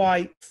that's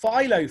why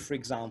Philo, for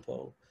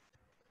example,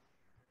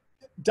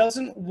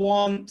 doesn't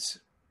want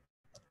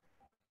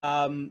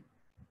the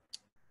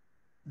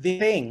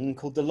thing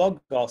called the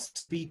Logos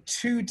to be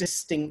too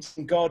distinct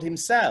from God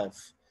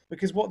himself.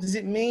 Because what does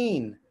it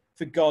mean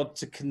for God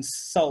to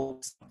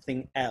consult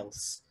something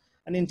else?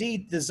 And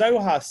indeed, the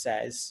Zohar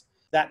says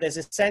that there's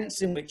a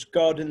sense in which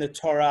God and the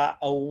Torah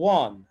are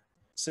one.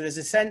 So there's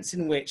a sense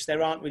in which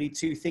there aren't really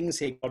two things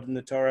here, God and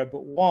the Torah,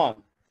 but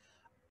one.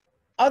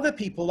 Other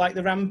people like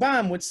the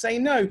Rambam would say,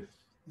 no,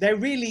 there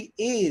really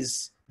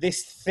is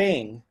this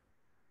thing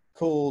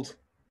called,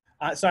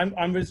 so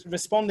I'm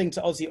responding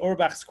to Ozzy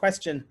Auerbach's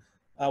question,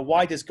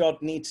 why does God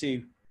need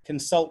to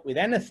consult with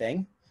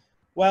anything?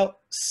 Well,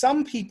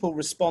 some people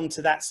respond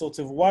to that sort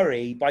of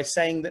worry by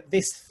saying that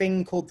this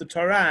thing called the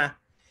Torah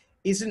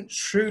isn't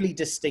truly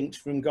distinct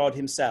from God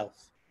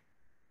himself.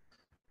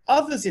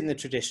 Others in the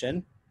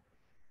tradition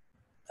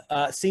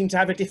seem to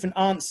have a different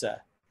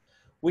answer,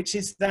 which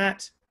is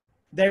that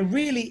there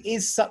really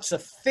is such a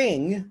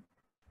thing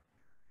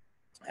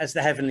as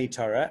the heavenly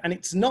Torah, and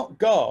it's not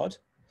God,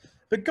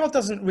 but God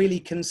doesn't really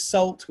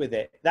consult with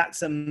it.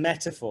 That's a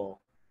metaphor.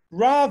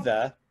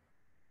 Rather,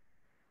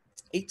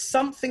 it's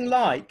something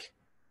like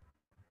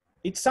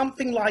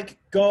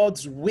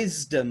God's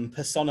wisdom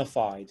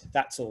personified,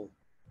 that's all.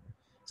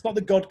 It's not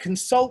that God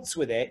consults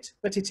with it,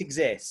 but it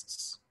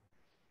exists.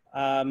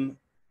 And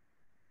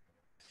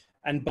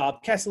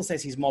Bob Kessel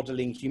says he's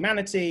modeling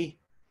humanity.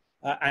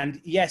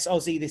 And yes,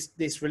 Ozzy,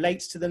 this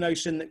relates to the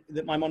notion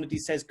that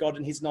Maimonides says God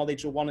and his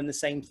knowledge are one and the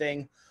same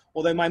thing.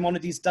 Although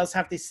Maimonides does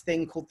have this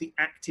thing called the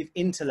active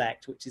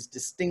intellect, which is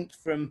distinct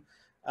from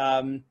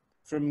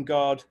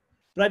God.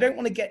 But I don't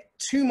want to get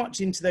too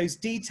much into those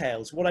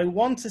details. What I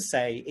want to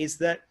say is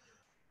that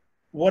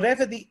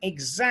whatever the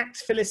exact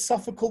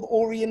philosophical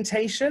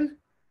orientation,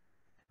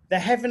 the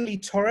heavenly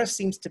Torah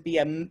seems to be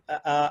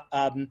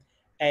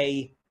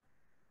a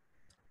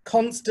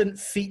constant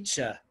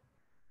feature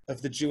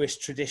of the Jewish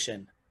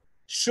tradition.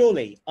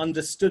 Surely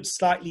understood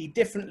slightly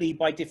differently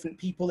by different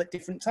people at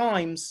different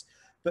times,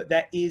 but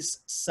there is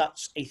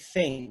such a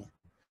thing.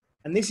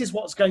 And this is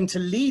what's going to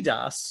lead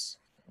us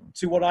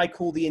to what I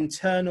call the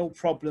internal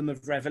problem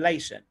of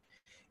revelation.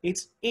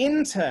 It's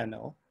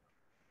internal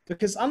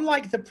because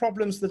unlike the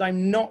problems that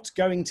I'm not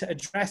going to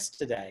address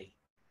today,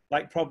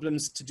 like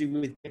problems to do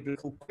with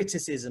biblical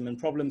criticism and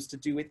problems to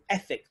do with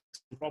ethics,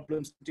 and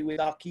problems to do with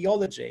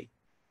archaeology,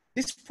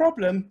 this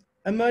problem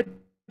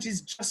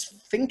emerges just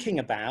thinking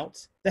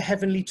about the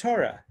heavenly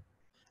Torah.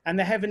 And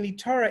the heavenly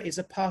Torah is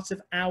a part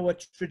of our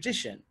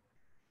tradition.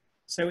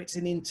 So it's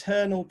an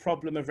internal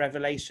problem of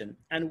revelation.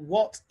 And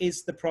what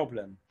is the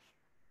problem?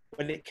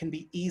 Well, it can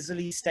be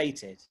easily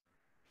stated.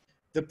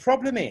 The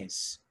problem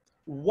is,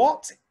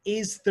 what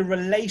is the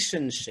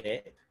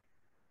relationship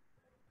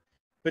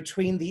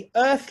between the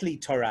earthly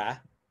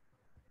Torah,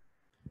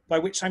 by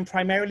which I'm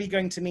primarily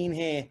going to mean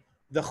here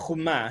the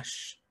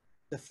Chumash,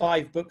 the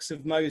 5 books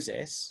of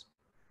Moses?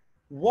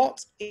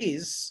 What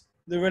is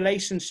the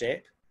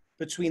relationship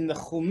between the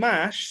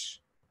Chumash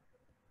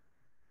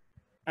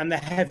and the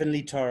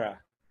heavenly Torah?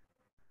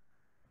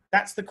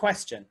 That's the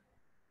question.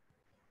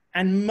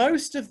 And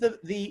most of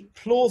the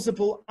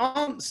plausible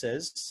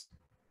answers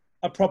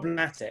are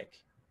problematic,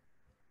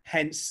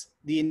 hence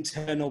the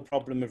internal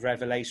problem of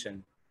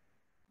revelation.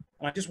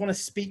 And I just want to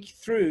speak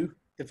through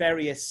the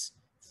various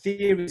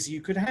theories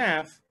you could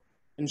have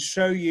and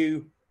show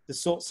you the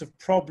sorts of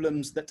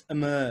problems that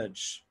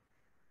emerge.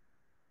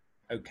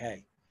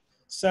 Okay,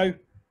 so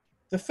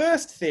the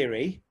first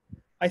theory,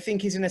 I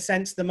think, is in a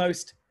sense the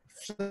most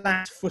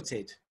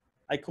flat-footed.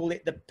 I call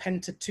it the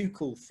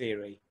Pentateuchal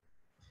theory.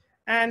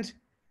 And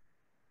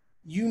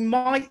you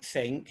might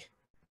think,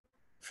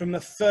 from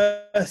a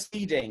first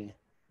reading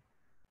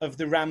of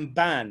the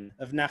Ramban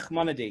of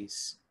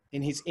Nachmanides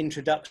in his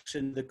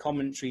introduction, the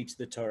commentary to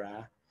the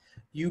Torah,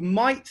 you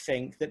might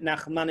think that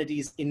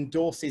Nachmanides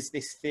endorses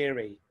this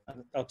theory.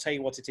 I'll tell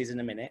you what it is in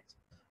a minute.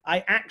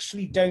 I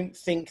actually don't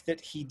think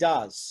that he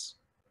does.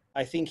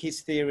 I think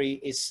his theory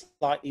is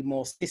slightly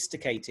more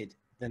sophisticated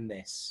than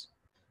this.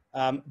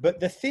 But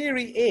the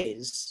theory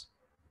is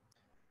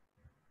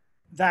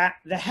that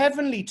the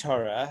heavenly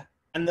Torah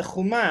and the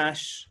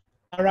Chumash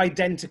are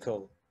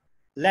identical,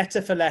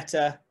 letter for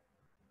letter,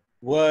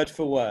 word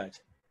for word.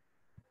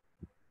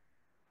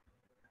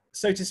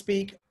 So to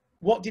speak,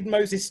 what did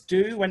Moses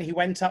do when he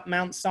went up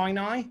Mount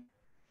Sinai?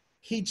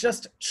 He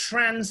just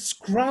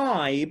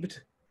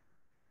transcribed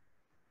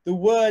the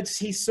words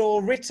he saw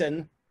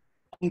written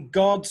on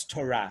God's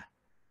Torah.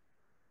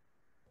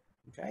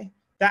 Okay,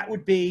 that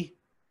would be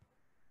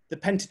the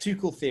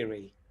Pentateuchal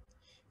theory.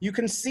 You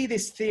can see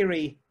this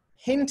theory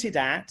hinted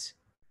at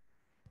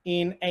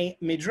in a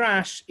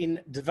Midrash in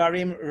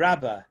Dvarim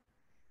Rabbah,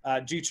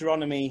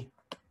 Deuteronomy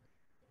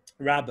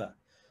Rabbah.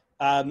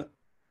 A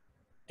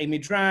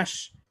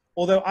Midrash,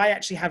 although I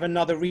actually have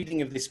another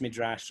reading of this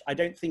Midrash, I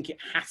don't think it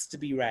has to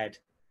be read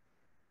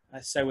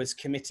so as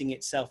committing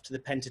itself to the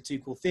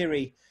Pentateuchal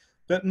theory.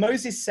 But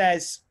Moses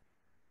says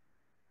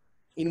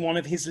in one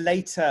of his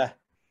later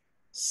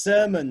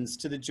sermons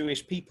to the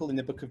Jewish people in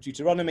the book of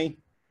Deuteronomy,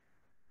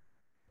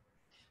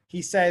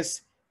 he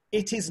says,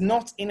 "It is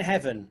not in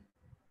heaven."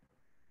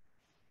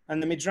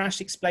 And the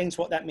Midrash explains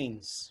what that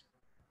means.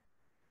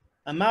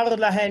 Amar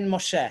lahen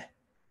Moshe.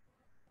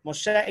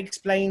 Moshe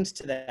explained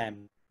to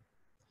them,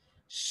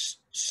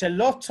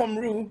 Shelo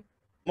tomru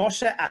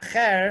Moshe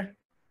acher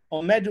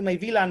omedu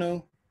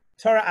mevilanu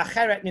Torah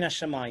acheret min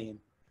hashamayim.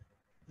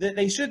 That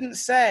they shouldn't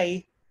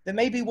say that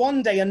maybe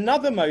one day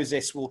another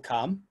Moses will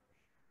come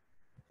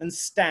and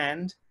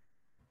stand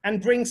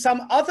and bring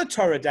some other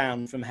Torah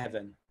down from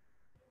heaven.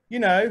 You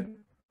know,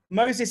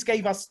 Moses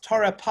gave us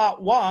Torah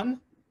part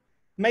 1.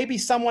 Maybe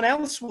someone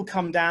else will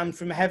come down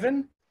from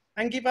heaven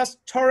and give us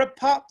Torah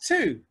part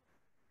 2.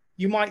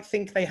 You might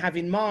think they have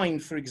in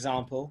mind, for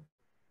example,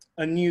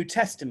 a New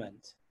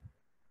Testament,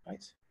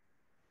 right?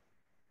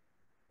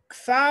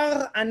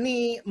 Kfar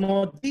ani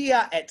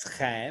modia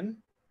etchem,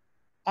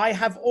 I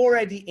have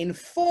already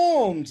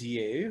informed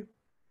you,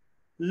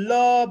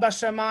 lo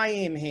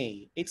bashamayim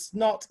hi, it's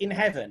not in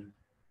heaven.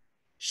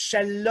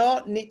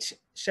 Shelo nishtayer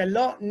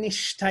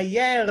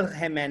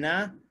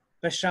hemena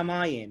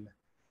bashamayim.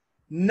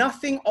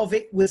 Nothing of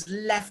it was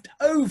left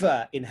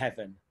over in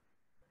heaven.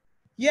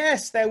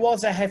 Yes, there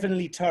was a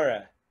heavenly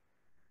Torah,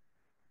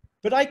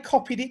 but I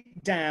copied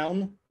it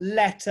down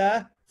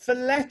letter for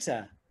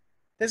letter.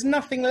 There's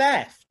nothing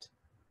left.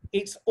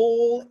 It's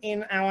all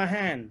in our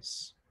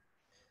hands.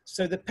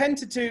 So the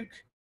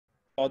Pentateuch,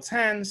 God's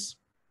hands,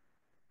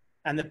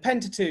 and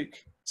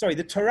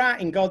the Torah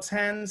in God's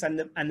hands and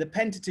the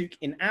Pentateuch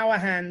in our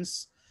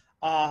hands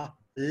are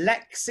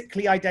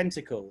lexically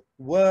identical,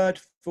 word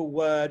for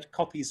word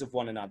copies of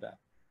one another.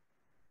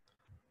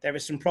 There are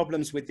some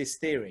problems with this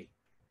theory.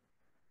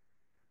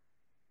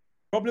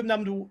 Problem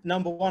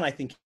number one, I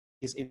think,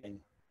 is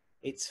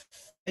it's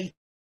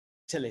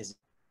fatalism.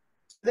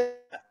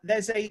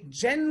 There's a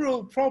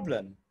general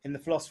problem in the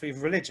philosophy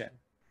of religion,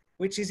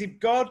 which is if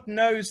God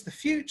knows the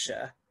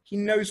future, he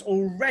knows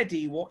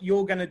already what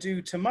you're going to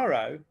do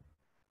tomorrow,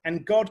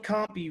 and God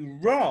can't be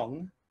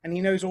wrong, and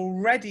he knows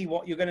already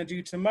what you're going to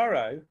do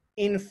tomorrow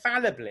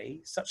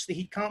infallibly, such that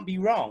he can't be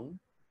wrong,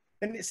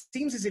 then it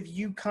seems as if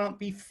you can't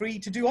be free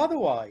to do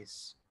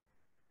otherwise.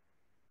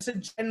 It's a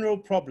general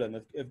problem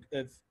of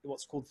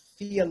what's called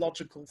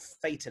theological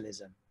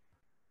fatalism.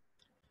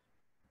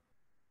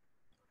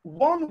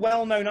 One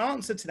well-known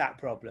answer to that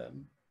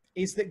problem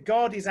is that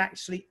God is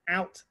actually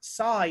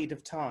outside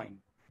of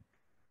time.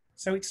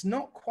 So it's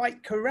not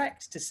quite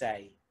correct to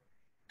say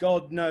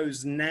God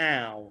knows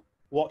now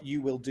what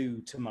you will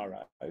do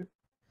tomorrow,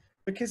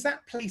 because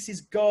that places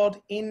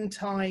God in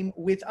time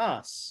with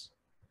us.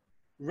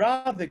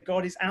 Rather,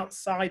 God is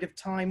outside of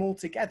time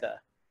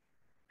altogether,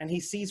 and he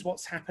sees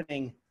what's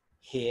happening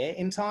here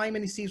in time,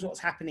 and he sees what's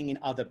happening in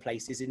other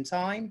places in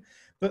time.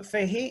 But for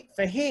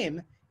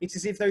him, it's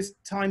as if those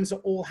times are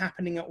all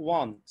happening at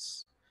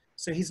once.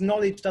 So his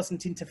knowledge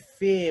doesn't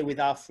interfere with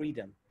our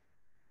freedom.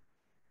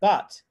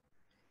 But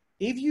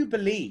if you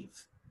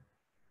believe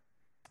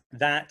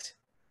that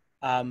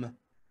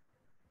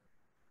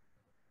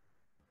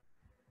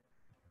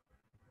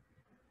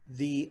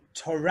the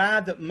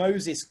Torah that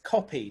Moses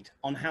copied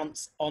on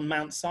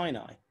Mount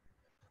Sinai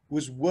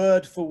was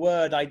word for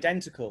word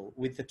identical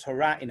with the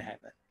Torah in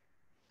heaven,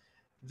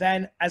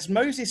 then as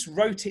Moses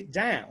wrote it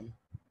down,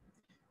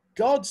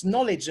 God's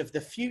knowledge of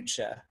the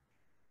future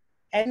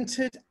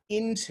entered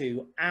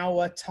into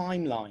our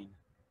timeline.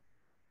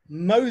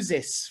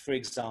 Moses, for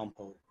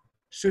example,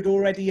 should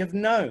already have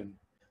known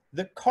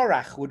that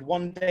Korach would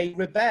one day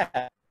rebel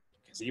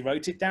because he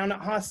wrote it down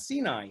at Har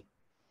Sinai.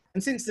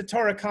 And since the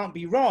Torah can't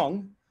be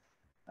wrong,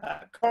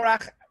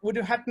 Korach would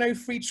have had no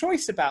free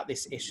choice about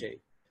this issue.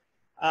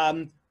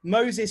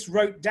 Moses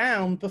wrote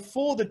down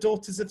before the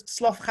daughters of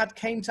Tzlofchad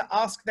came to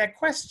ask their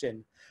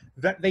question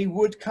that they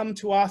would come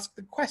to ask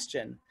the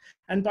question.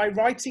 And by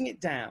writing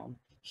it down,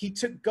 he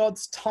took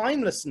God's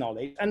timeless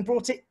knowledge and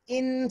brought it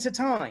into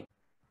time.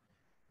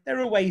 There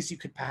are ways you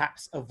could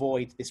perhaps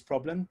avoid this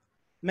problem.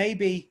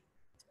 Maybe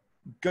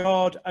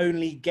God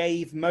only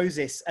gave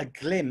Moses a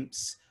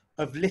glimpse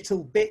of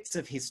little bits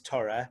of his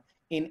Torah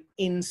in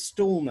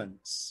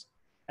installments.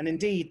 And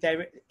indeed,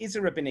 there is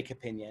a rabbinic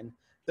opinion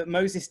that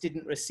Moses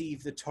didn't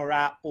receive the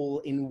Torah all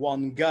in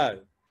one go.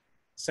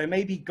 So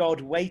maybe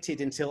God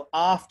waited until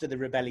after the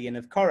rebellion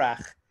of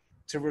Korach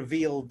to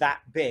reveal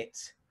that bit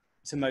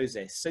to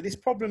Moses. So this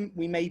problem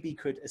we maybe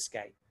could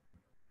escape.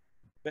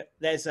 But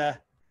there's I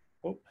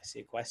see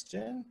a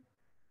question.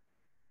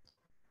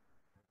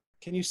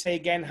 Can you say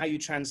again how you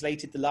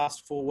translated the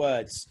last 4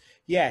 words?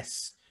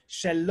 Yes.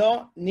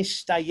 Shelo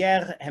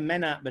nishtayer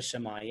hemena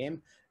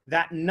b'shamayim,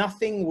 that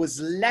nothing was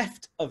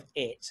left of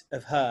it,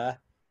 of her,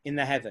 in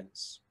the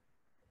heavens.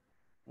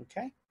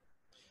 Okay.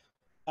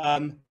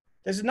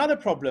 There's another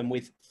problem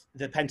with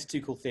the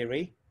Pentateuchal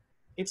theory.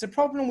 It's a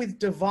problem with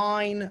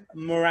divine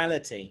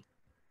morality.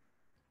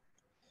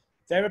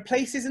 There are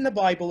places in the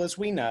Bible, as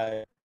we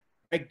know,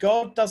 where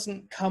God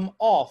doesn't come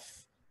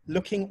off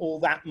looking all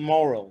that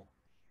moral.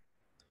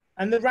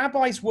 And the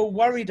rabbis were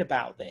worried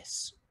about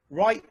this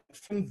right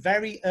from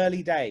very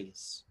early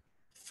days.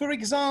 For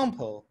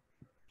example,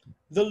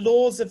 the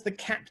laws of the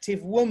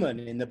captive woman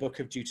in the book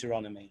of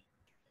Deuteronomy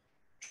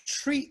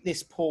treat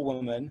this poor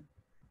woman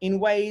in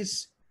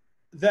ways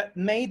that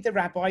made the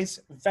rabbis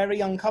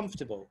very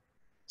uncomfortable.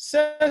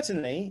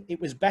 Certainly, it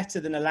was better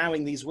than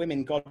allowing these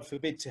women, God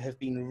forbid, to have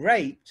been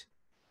raped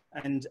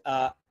and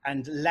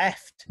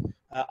left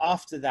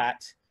after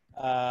that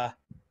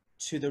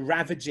to the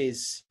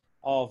ravages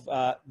of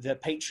the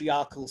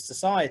patriarchal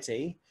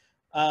society.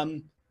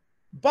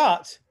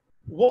 But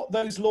what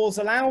those laws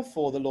allow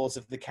for, the laws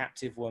of the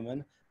captive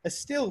woman, are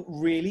still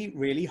really,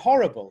 really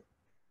horrible.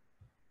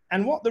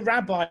 And what the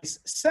rabbis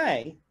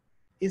say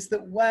is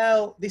that,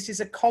 well, this is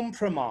a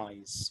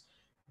compromise.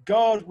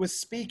 God was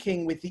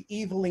speaking with the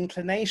evil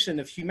inclination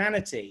of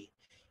humanity.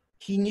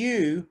 He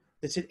knew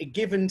that at a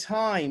given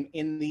time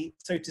in the,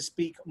 so to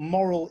speak,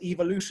 moral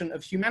evolution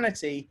of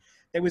humanity,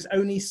 there was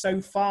only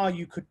so far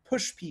you could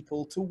push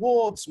people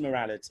towards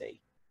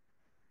morality.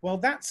 Well,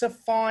 that's a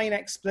fine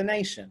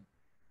explanation.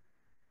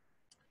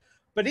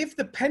 But if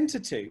the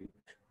Pentateuch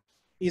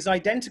is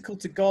identical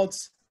to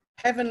God's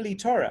heavenly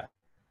Torah,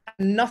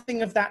 and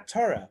nothing of that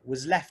Torah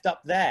was left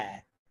up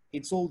there,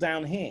 it's all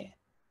down here,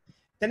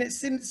 then it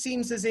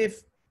seems as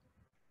if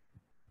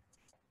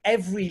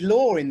every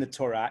law in the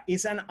Torah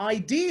is an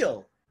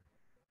ideal,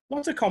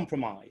 not a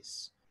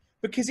compromise,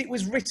 because it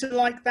was written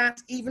like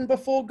that even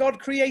before God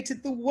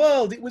created the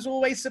world. It was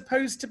always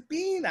supposed to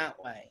be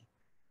that way.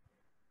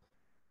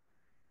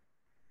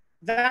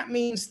 That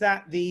means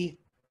that the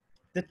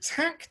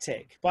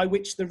tactic by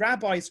which the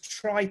rabbis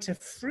try to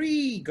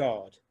free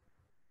God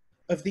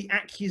of the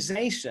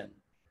accusation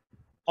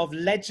of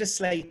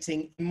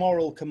legislating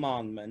immoral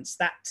commandments,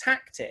 that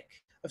tactic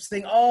of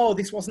saying, oh,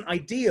 this wasn't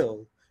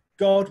ideal,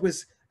 God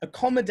was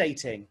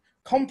accommodating,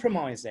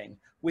 compromising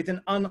with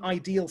an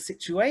unideal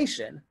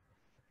situation,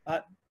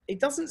 it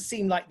doesn't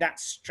seem like that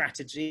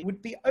strategy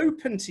would be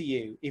open to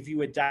you if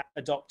you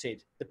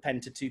adopted the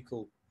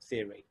Pentateuchal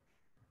theory.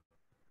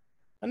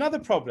 Another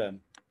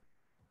problem,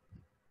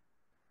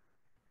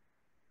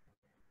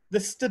 the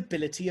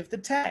stability of the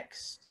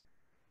text.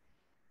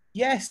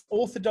 Yes,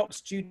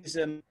 Orthodox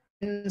Judaism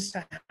tends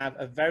to have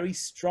a very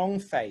strong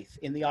faith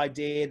in the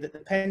idea that the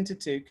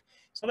Pentateuch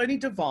is not only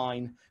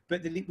divine,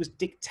 but that it was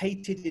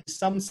dictated in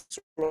some sort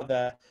or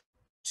other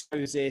to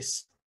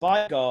Moses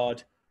by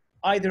God,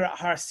 either at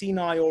Har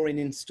Sinai or in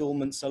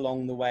installments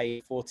along the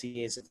way, 40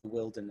 years of the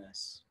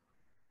wilderness.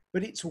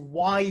 But it's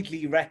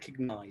widely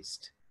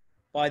recognized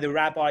by the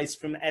rabbis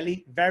from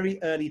very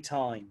early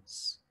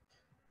times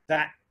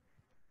that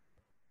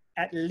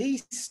at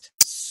least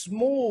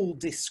small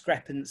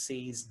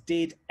discrepancies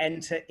did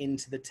enter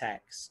into the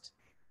text.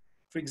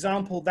 For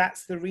example,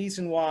 that's the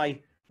reason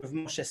why with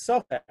Moshe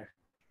Sofer,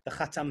 the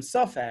the Khatam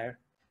Sofer,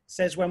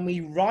 says when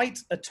we write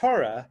a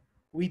Torah,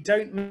 we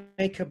don't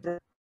make a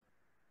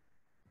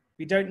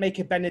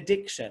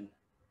benediction,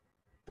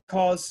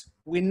 because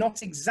we're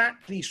not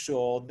exactly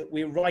sure that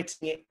we're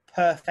writing it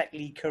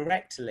perfectly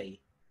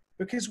correctly,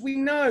 because we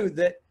know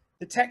that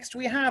the text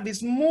we have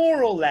is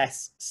more or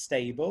less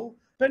stable,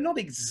 but not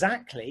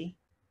exactly.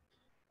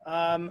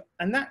 And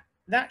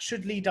that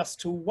should lead us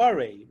to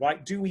worry,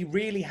 right? Do we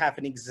really have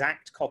an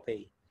exact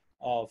copy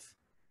of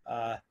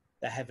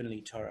the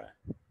heavenly Torah?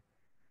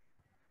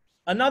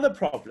 Another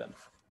problem,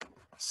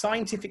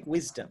 scientific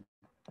wisdom.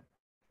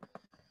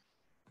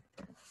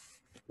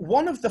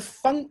 One of the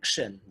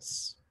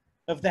functions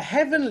of the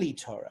heavenly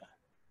Torah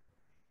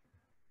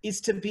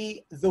is to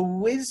be the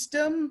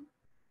wisdom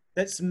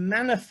that's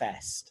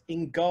manifest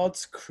in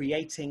God's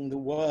creating the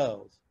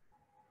world.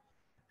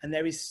 And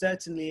there is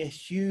certainly a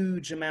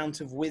huge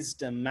amount of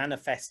wisdom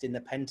manifest in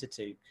the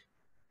Pentateuch.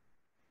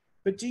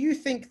 But do you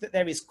think that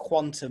there is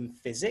quantum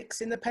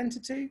physics in the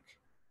Pentateuch?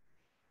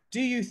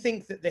 Do you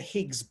think that the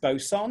Higgs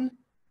boson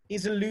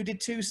is alluded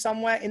to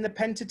somewhere in the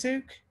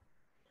Pentateuch?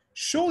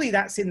 Surely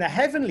that's in the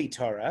heavenly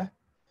Torah,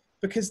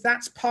 because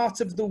that's part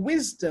of the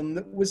wisdom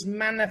that was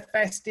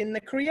manifest in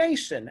the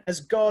creation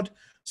as God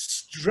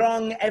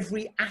strung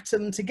every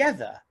atom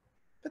together.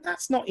 But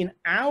that's not in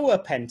our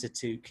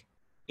Pentateuch,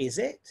 is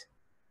it?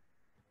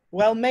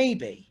 Well,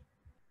 maybe.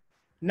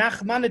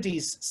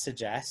 Nachmanides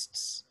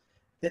suggests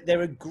that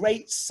there are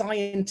great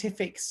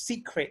scientific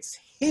secrets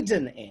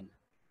hidden in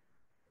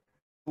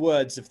the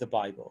words of the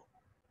Bible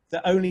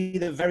that only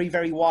the very,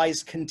 very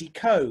wise can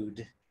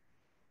decode.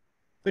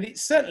 But it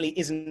certainly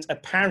isn't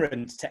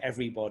apparent to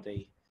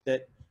everybody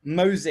that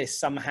Moses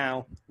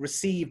somehow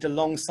received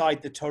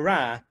alongside the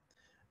Torah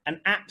an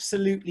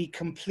absolutely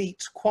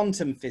complete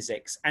quantum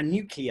physics and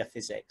nuclear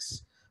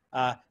physics,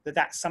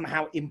 that's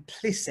somehow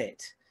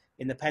implicit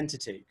in the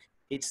Pentateuch.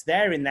 It's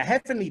there in the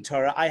heavenly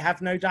Torah, I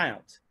have no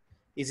doubt.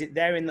 Is it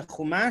there in the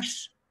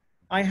Chumash?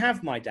 I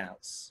have my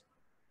doubts.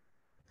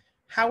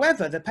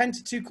 However, the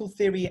Pentateuchal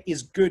theory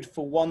is good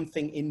for one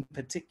thing in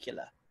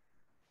particular.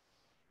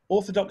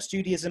 Orthodox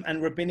Judaism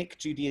and Rabbinic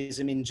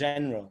Judaism in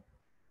general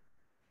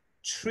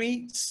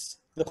treats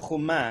the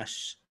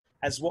Chumash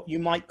as what you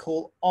might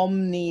call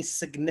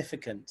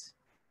omni-significant.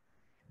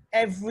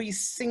 Every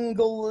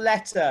single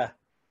letter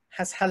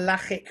has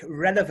halachic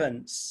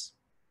relevance.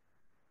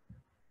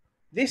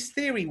 This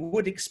theory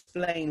would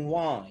explain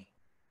why,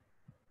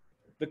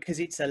 because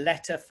it's a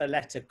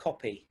letter-for-letter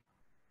copy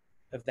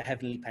of the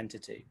heavenly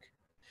Pentateuch.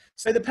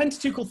 So the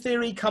Pentateuchal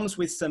theory comes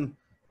with some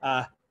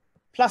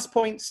plus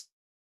points,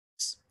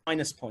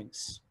 minus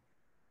points.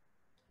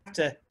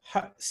 I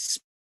have to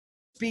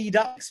speed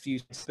up,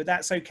 but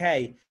that's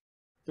okay.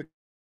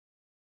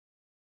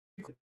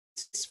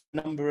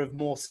 Number of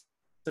more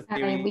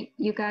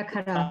you got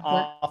cut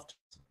off.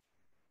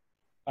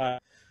 I'm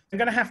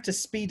going to have to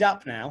speed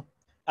up now,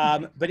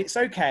 but it's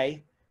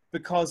okay,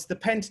 because the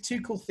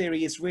Pentateuchal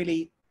theory is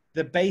really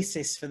the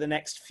basis for the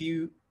next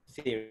few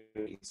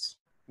theories.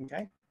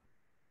 Okay.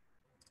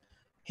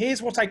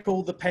 Here's what I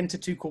call the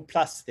Pentateuchal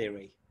plus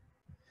theory.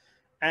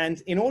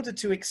 And in order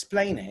to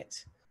explain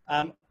it,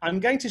 I'm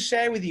going to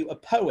share with you a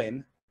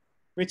poem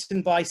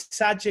written by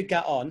Saadia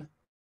Gaon,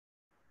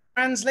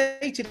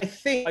 translated, I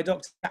think, by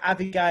Dr.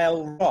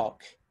 Abigail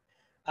Rock,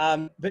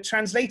 but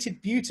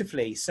translated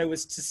beautifully so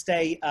as to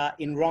stay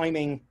in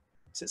rhyming,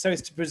 so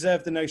as to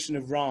preserve the notion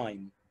of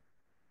rhyme.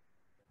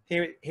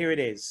 Here it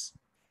is.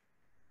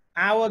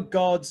 Our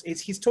gods,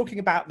 he's talking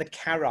about the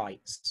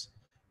Karaites,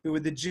 who are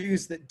the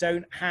Jews that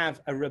don't have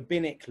a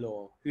rabbinic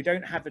law, who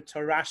don't have a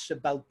Torah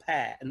Shebal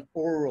Peh, an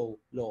oral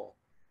law.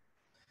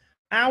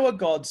 Our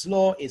God's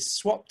law is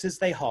swapped as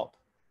they hop,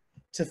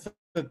 to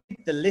forbid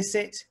the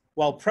licit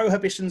while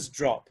prohibitions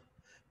drop,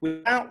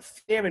 without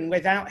fear and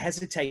without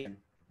hesitation.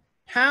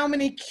 How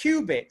many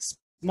cubits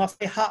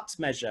must a hut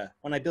measure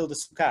when I build a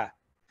sukkah?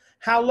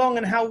 How long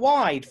and how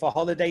wide for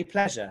holiday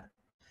pleasure?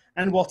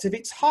 And what of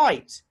its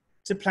height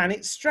to plan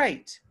it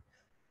straight?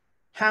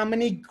 How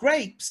many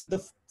grapes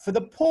for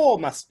the poor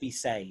must be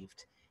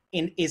saved?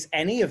 Is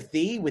any of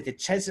thee with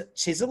a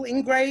chisel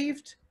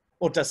engraved?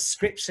 Or does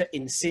scripture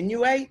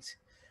insinuate?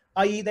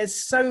 I.e., there's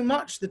so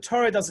much the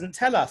Torah doesn't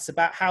tell us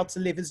about how to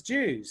live as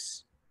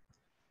Jews.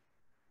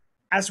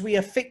 As we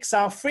affix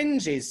our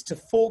fringes to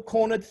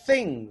four-cornered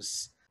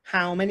things,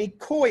 how many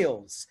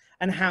coils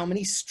and how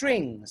many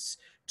strings?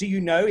 Do you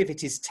know if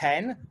it is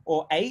 10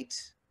 or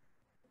 8?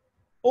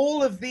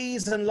 All of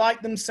these, and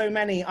like them so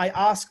many, I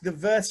ask the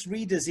verse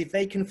readers if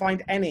they can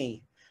find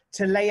any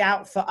to lay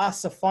out for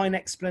us a fine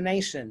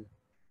explanation.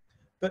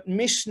 But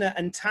Mishnah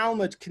and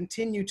Talmud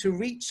continue to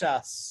reach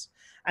us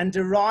and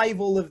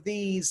derive all of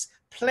these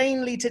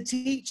plainly to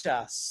teach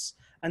us,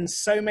 and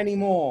so many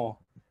more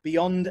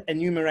beyond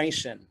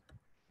enumeration.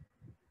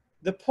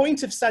 The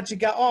point of Saadia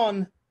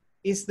Gaon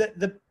is that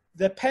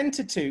the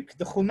Pentateuch,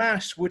 the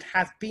Chumash, would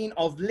have been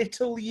of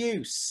little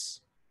use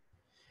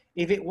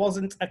if it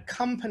wasn't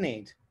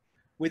accompanied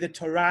with a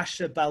Torah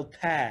Shebal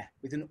Peh,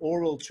 with an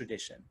oral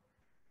tradition.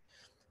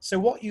 So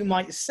what you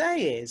might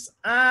say is,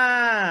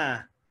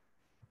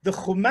 the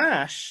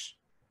Chumash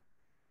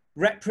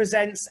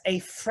represents a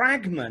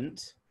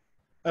fragment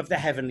of the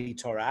heavenly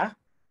Torah,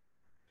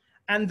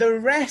 and the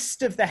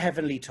rest of the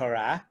heavenly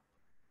Torah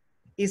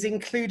is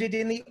included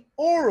in the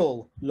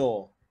oral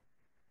law.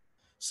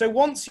 So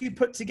once you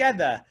put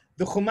together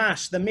the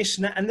Chumash, the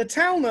Mishnah, and the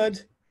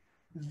Talmud,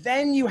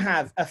 then you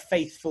have a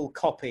faithful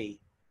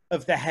copy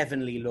of the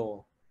heavenly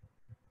law.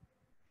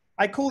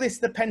 I call this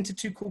the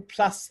Pentateuchal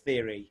plus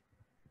theory.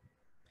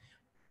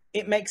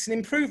 It makes an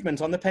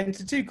improvement on the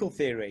Pentateuchal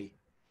theory.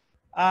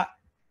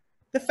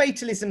 The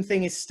fatalism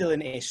thing is still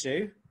an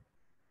issue,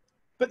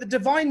 but the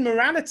divine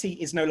morality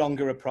is no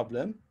longer a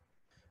problem,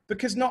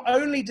 because not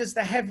only does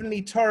the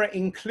heavenly Torah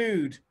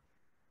include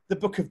the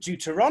book of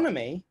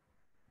Deuteronomy,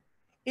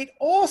 it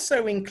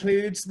also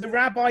includes the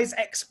rabbi's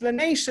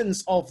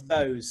explanations of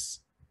those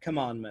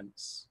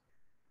commandments.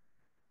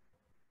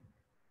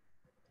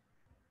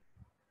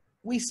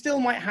 We still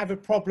might have a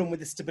problem with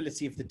the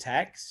stability of the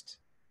text,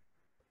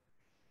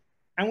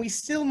 and we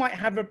still might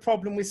have a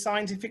problem with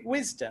scientific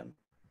wisdom.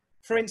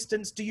 For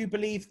instance, do you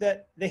believe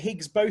that the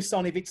Higgs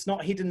boson, if it's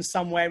not hidden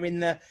somewhere in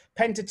the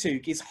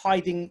Pentateuch, is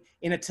hiding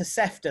in a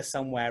Tosefta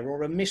somewhere,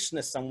 or a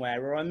Mishnah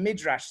somewhere, or a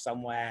Midrash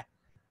somewhere?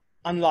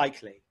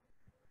 Unlikely.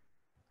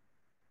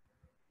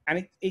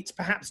 And it's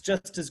perhaps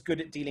just as good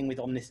at dealing with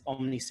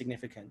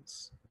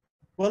omnisignificance.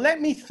 Well,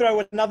 let me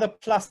throw another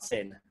plus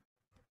in.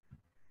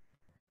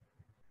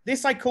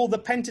 This I call the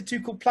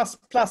Pentateuchal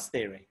plus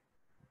theory.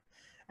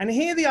 And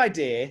here the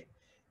idea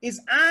is,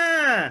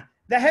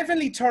 the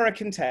heavenly Torah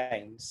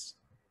contains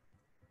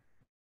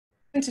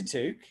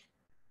Pentateuch,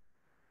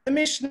 the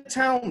Mishnah,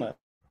 Talmud,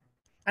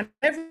 and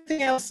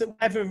everything else that we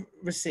ever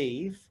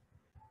receive,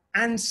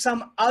 and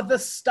some other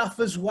stuff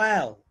as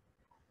well.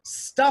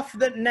 Stuff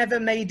that never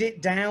made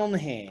it down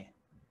here.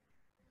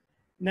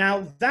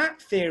 Now,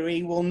 that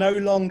theory will no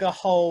longer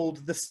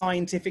hold the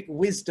scientific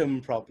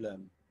wisdom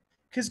problem,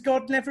 because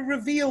God never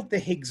revealed the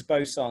Higgs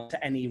boson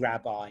to any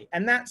rabbi,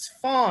 and that's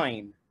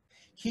fine.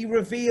 He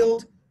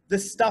revealed the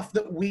stuff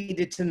that we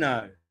needed to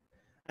know,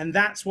 and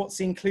that's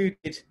what's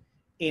included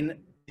in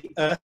the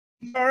earth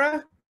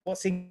Torah.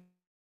 What's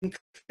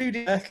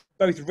included,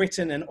 both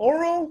written and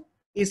oral,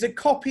 is a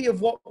copy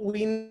of what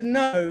we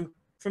know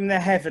from the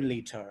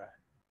heavenly Torah.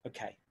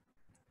 Okay,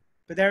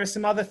 but there are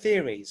some other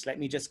theories. Let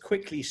me just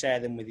quickly share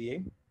them with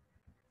you.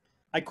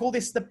 I call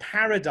this the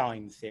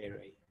paradigm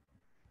theory.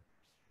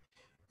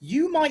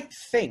 You might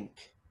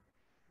think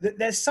that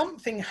there's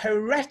something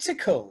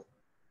heretical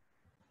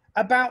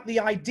about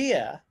the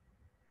idea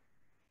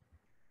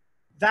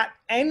that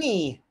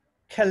any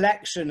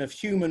collection of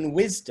human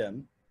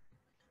wisdom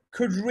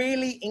could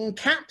really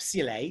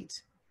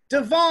encapsulate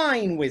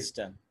divine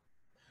wisdom.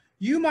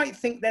 You might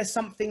think there's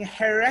something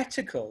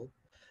heretical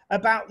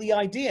about the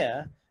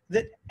idea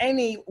that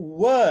any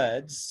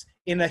words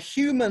in a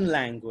human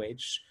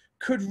language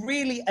could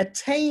really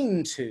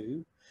attain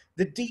to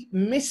the deep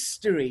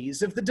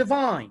mysteries of the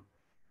divine.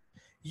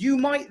 You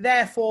might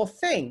therefore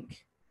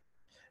think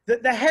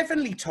that the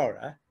heavenly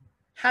Torah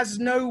has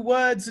no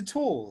words at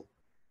all.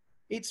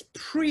 It's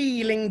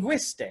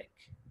pre-linguistic.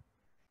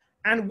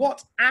 And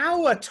what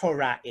our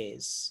Torah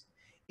is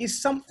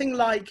something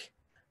like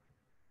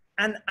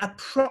an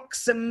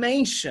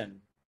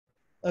approximation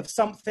of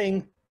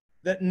something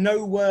that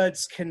no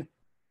words can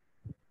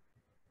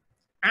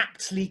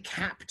aptly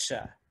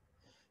capture.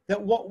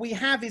 That what we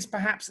have is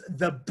perhaps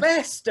the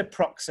best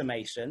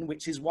approximation,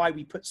 which is why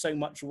we put so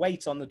much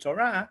weight on the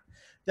Torah,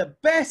 the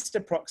best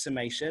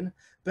approximation,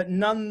 but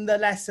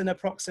nonetheless an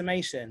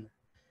approximation.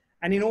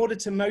 And in order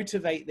to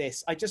motivate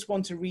this, I just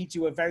want to read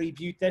you a very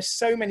beautiful, there's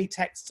so many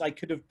texts I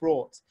could have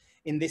brought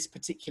in this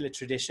particular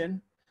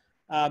tradition,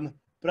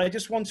 but I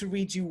just want to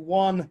read you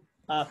one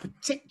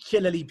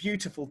particularly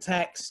beautiful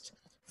text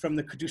from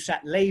the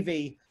Kedushat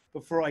Levi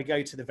before I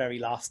go to the very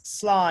last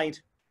slide.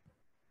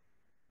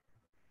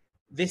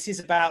 This is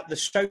about the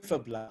shofar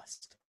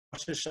blast,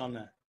 Rosh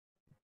Hashanah.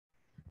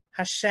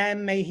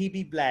 Hashem, may he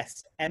be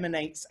blessed,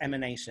 emanates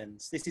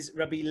emanations. This is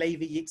Rabbi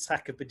Levi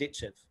Yitzchak of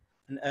Berditchev,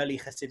 an early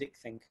Hasidic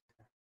thinker.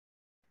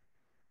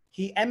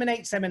 He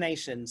emanates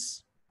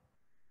emanations,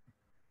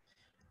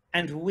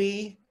 and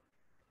we,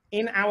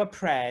 in our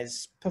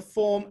prayers,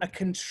 perform a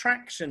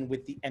contraction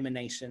with the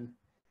emanation,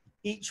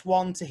 each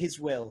one to his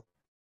will.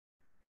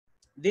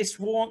 This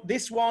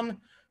one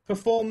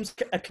performs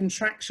a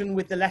contraction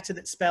with the letter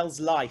that spells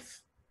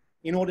life,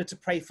 in order to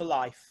pray for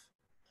life.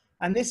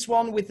 And this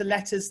one with the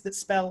letters that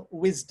spell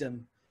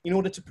wisdom, in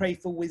order to pray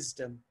for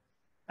wisdom.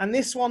 And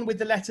this one with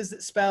the letters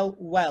that spell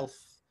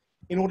wealth,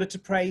 in order to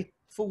pray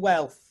for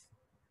wealth.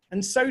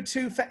 And so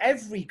too for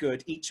every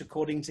good, each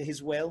according to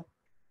his will.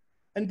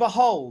 And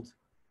behold,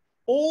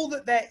 all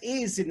that there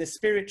is in the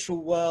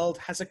spiritual world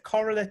has a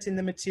correlate in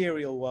the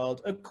material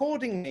world.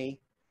 Accordingly,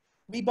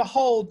 we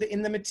behold that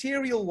in the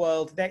material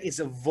world there is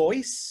a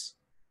voice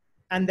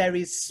and there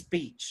is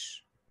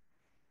speech.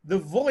 The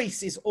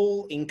voice is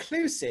all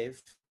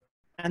inclusive,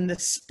 and the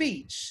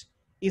speech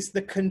is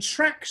the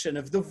contraction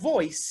of the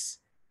voice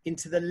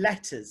into the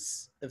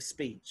letters of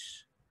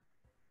speech.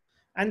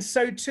 And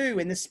so too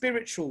in the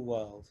spiritual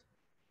world,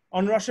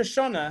 On Rosh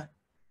Hashanah,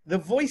 the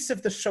voice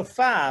of the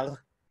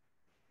shofar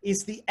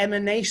is the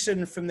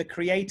emanation from the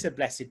Creator,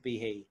 blessed be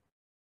He.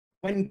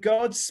 When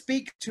God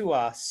speaks to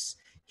us,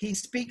 He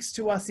speaks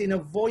to us in a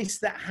voice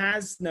that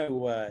has no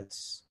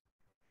words.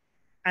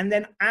 And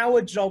then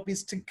our job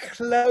is to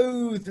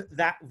clothe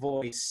that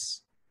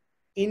voice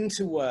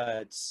into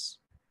words.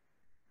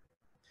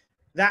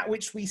 That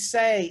which we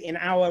say in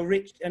our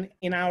Rosh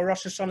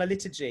Hashanah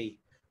liturgy,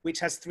 which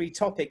has 3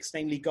 topics,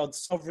 namely God's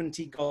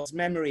sovereignty, God's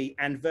memory,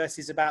 and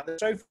verses about the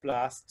shofar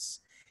blasts,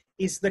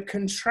 is the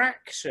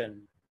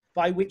contraction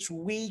by which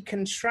we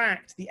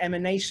contract the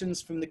emanations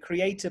from the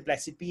Creator,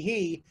 blessed be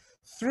He,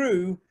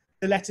 through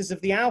the letters of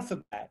the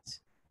alphabet,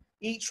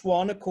 each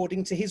one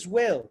according to His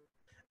will.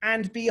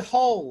 And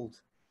behold,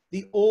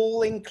 the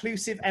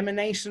all-inclusive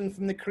emanation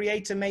from the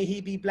Creator, may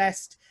He be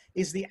blessed,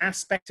 is the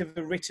aspect of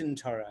the written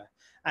Torah.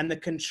 And the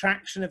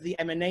contraction of the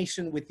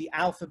emanation with the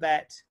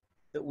alphabet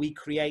that we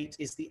create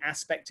is the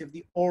aspect of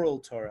the oral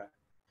Torah.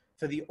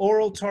 For the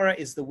oral Torah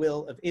is the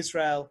will of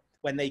Israel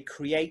when they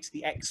create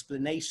the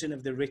explanation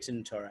of the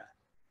written Torah.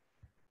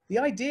 The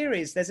idea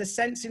is there's a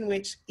sense in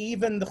which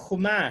even the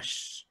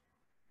Chumash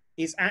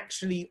is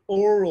actually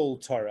oral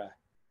Torah,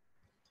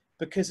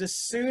 because as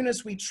soon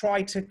as we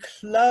try to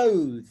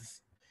clothe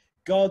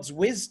God's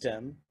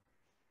wisdom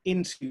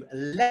into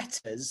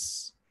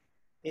letters,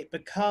 it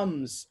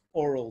becomes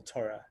oral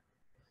Torah.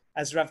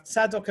 As Rav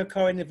Tzadok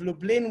HaKohen of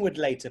Lublin would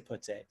later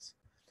put it,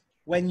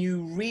 when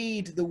you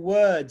read the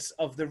words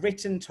of the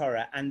written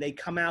Torah and they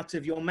come out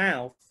of your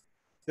mouth,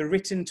 the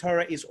written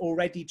Torah is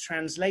already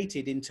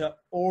translated into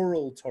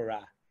oral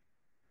Torah.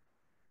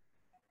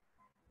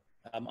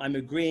 I'm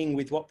agreeing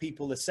with what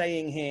people are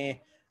saying here.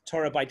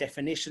 Torah by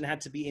definition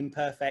had to be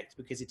imperfect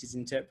because it is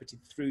interpreted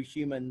through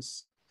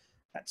humans.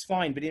 That's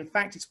fine, but in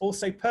fact it's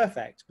also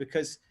perfect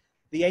because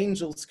the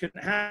angels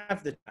couldn't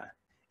have the Torah.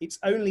 It's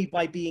only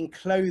by being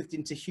clothed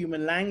into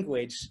human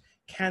language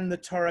can the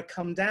Torah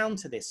come down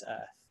to this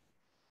earth.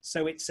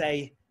 So it's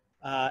a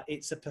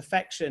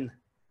perfection.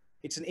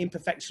 It's an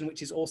imperfection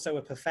which is also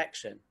a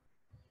perfection.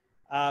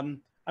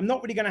 I'm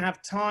not really going to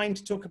have time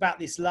to talk about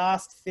this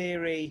last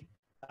theory.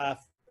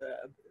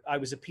 I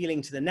was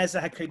appealing to the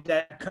Nezer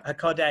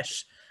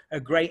HaKodesh, a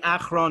great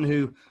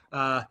Achron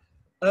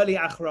early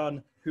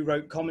Achron who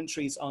wrote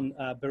commentaries on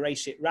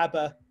Bereshit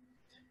Rabbah.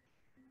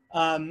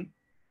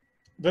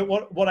 But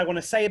what I want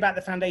to say about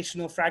the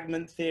foundational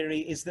fragment theory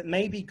is that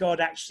maybe God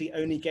actually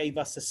only gave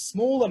us a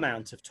small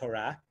amount of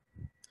Torah,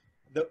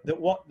 that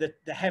what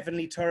the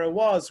heavenly Torah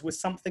was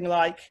something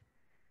like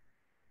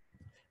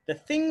the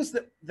things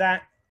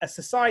that a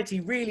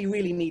society really,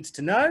 really needs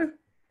to know.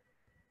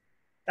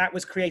 That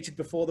was created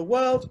before the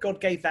world. God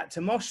gave that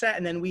to Moshe,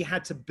 and then we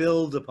had to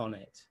build upon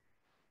it.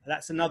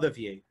 That's another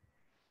view.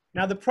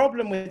 Now, the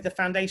problem with the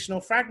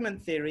foundational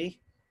fragment theory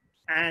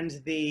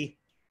and the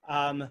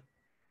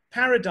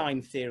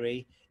paradigm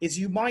theory is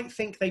you might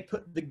think they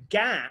put the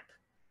gap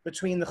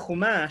between the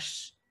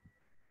Chumash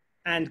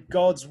and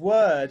God's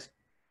word,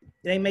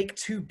 they make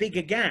too big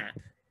a gap,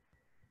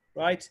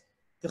 right?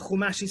 The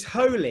Chumash is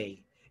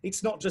holy.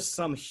 It's not just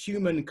some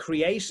human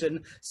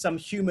creation, some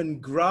human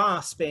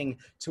grasping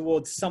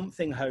towards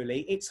something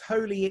holy. It's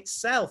holy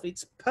itself.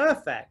 It's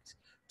perfect.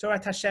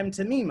 Torah Hashem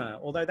Tamima,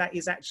 although that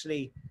is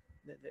actually,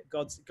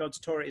 God's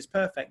Torah is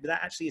perfect, but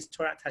that actually is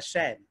Torah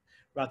Hashem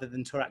rather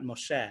than Torah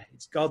Moshe.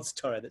 It's God's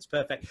Torah that's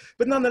perfect.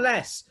 But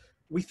nonetheless,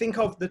 we think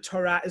of the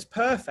Torah as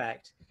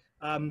perfect.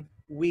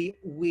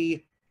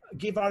 We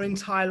give our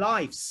entire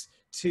lives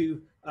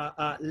to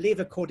live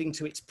according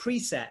to its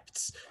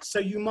precepts. So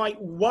you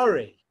might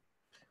worry.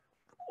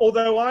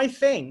 Although I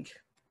think,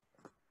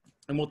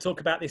 and we'll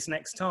talk about this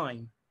next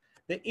time,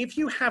 that if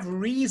you have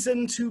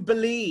reason to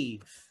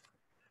believe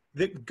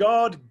that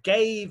God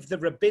gave the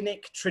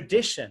rabbinic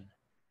tradition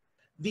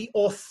the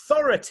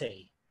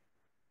authority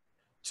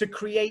to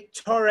create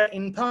Torah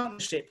in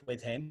partnership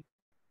with him,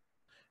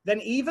 then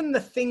even the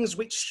things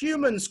which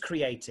humans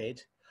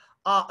created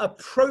are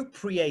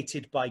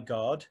appropriated by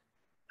God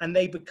and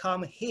they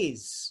become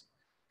his.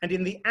 And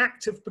in the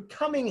act of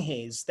becoming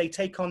his, they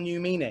take on new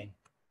meaning.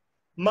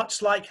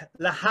 Much like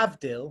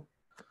Lahavdil,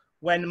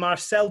 when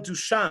Marcel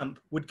Duchamp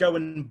would go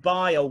and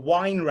buy a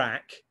wine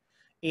rack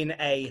in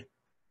a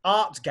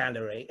art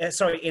gallery,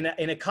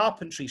 in a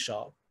carpentry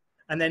shop,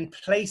 and then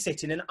place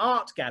it in an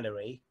art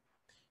gallery,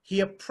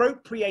 he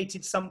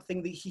appropriated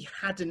something that he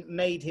hadn't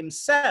made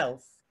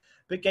himself,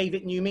 but gave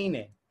it new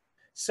meaning.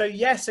 So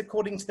yes,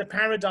 according to the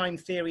paradigm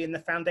theory and the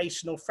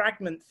foundational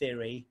fragment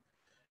theory,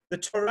 the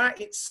Torah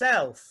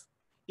itself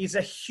is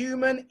a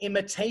human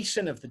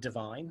imitation of the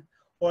divine,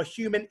 or a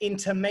human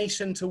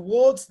intimation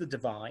towards the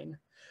divine,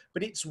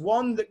 but it's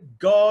one that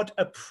God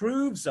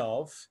approves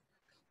of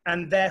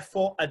and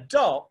therefore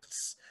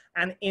adopts,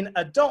 and in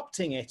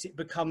adopting it, it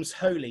becomes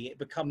holy, it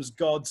becomes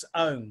God's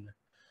own.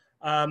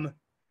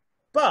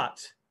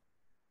 But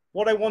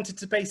what I wanted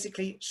to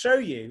basically show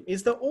you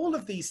is that all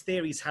of these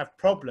theories have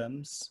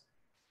problems.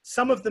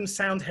 Some of them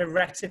sound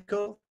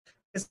heretical,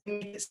 because they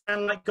make it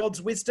sound like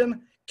God's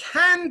wisdom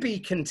can be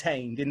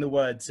contained in the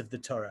words of the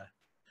Torah.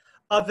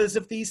 others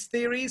of these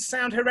theories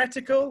sound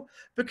heretical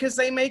because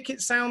they make it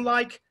sound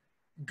like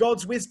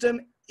God's wisdom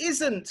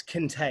isn't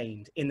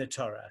contained in the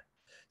Torah.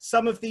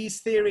 Some of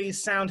these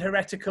theories sound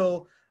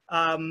heretical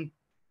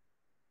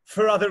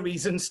for other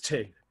reasons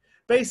too.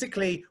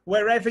 Basically,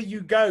 wherever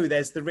you go,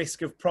 there's the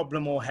risk of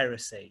problem or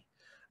heresy.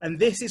 And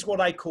this is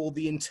what I call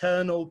the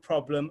internal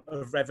problem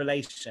of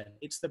revelation.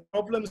 It's the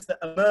problems that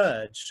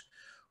emerge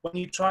when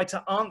you try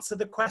to answer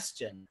the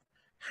question,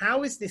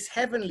 how is this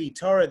heavenly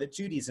Torah that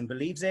Judaism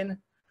believes in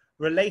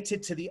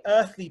related to the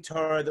earthly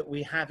Torah that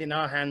we have in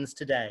our hands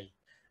today?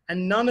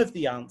 And none of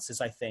the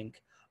answers, I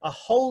think, are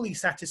wholly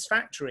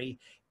satisfactory,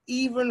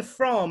 even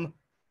from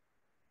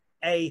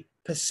a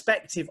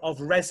perspective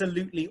of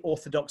resolutely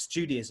orthodox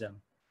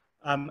Judaism.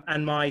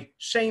 And my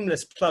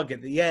shameless plug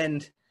at the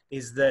end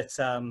is that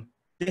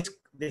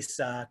this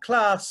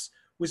class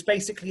was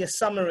basically a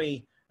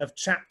summary of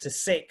chapter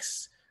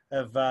 6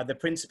 of The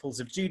Principles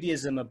of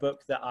Judaism, a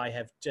book that I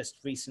have just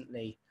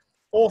recently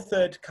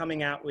authored,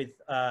 coming out with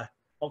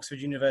Oxford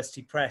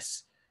University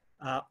Press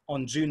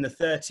on June the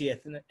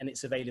 30th, and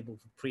it's available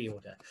for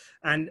pre-order.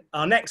 And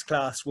our next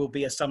class will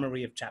be a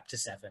summary of chapter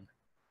 7.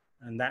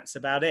 And that's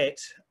about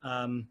it.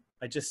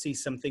 I just see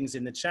some things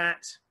in the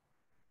chat.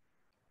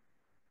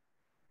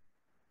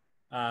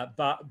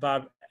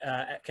 Barb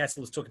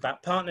Kessel was talking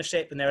about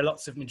partnership, and there are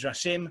lots of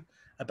midrashim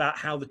about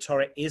how the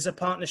Torah is a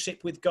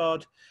partnership with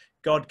God.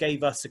 God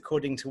gave us,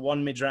 according to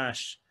one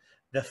midrash,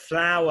 the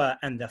flour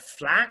and the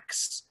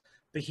flax,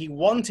 but he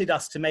wanted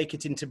us to make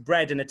it into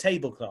bread and a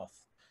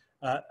tablecloth.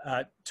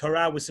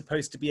 Torah was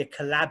supposed to be a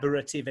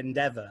collaborative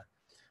endeavor.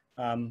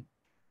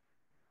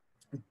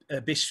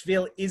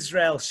 Bishvil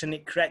Israel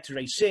shenikret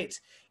Reshit,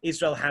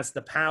 Israel has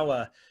the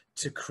power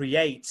to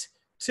create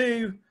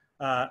too.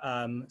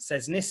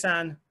 Says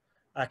Nissan.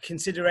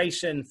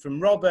 Consideration from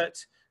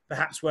Robert,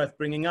 perhaps worth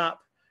bringing up.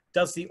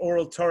 Does the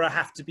oral Torah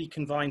have to be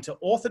confined to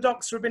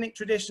Orthodox rabbinic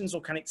traditions,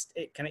 or can it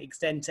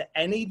extend to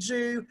any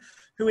Jew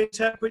who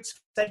interprets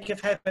for the sake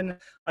of heaven?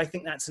 I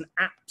think that's an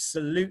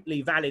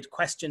absolutely valid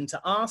question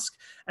to ask.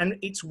 And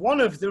it's one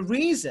of the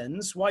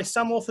reasons why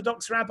some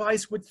Orthodox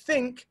rabbis would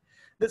think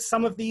that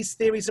some of these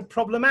theories are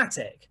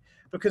problematic.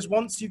 Because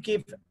once you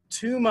give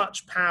too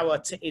much power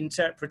to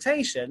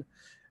interpretation,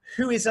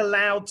 who is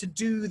allowed to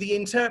do the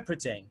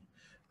interpreting?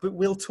 But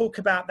we'll talk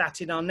about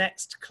that in our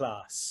next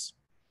class.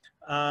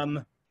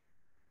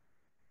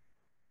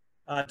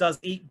 Does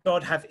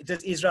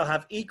Israel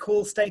have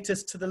equal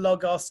status to the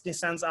Logos?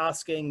 Nissan's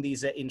asking.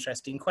 These are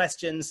interesting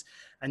questions.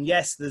 And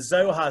yes, the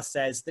Zohar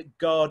says that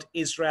God,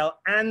 Israel,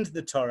 and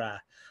the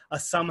Torah are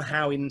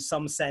somehow, in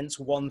some sense,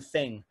 one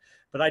thing.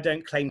 But I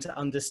don't claim to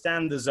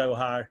understand the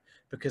Zohar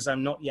because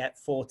I'm not yet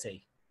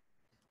 40.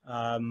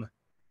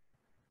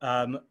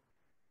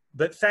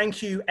 But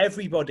thank you,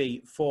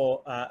 everybody,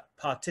 for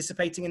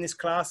participating in this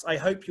class. I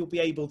hope you'll be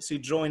able to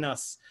join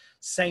us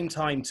same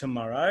time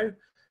tomorrow.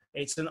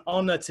 It's an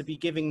honor to be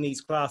giving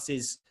these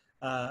classes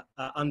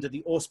under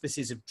the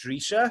auspices of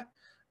Drisha.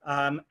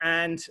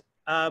 And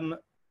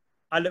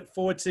I look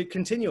forward to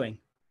continuing.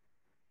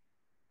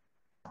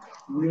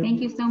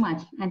 Thank you so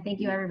much. And thank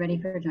you,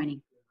 everybody, for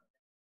joining.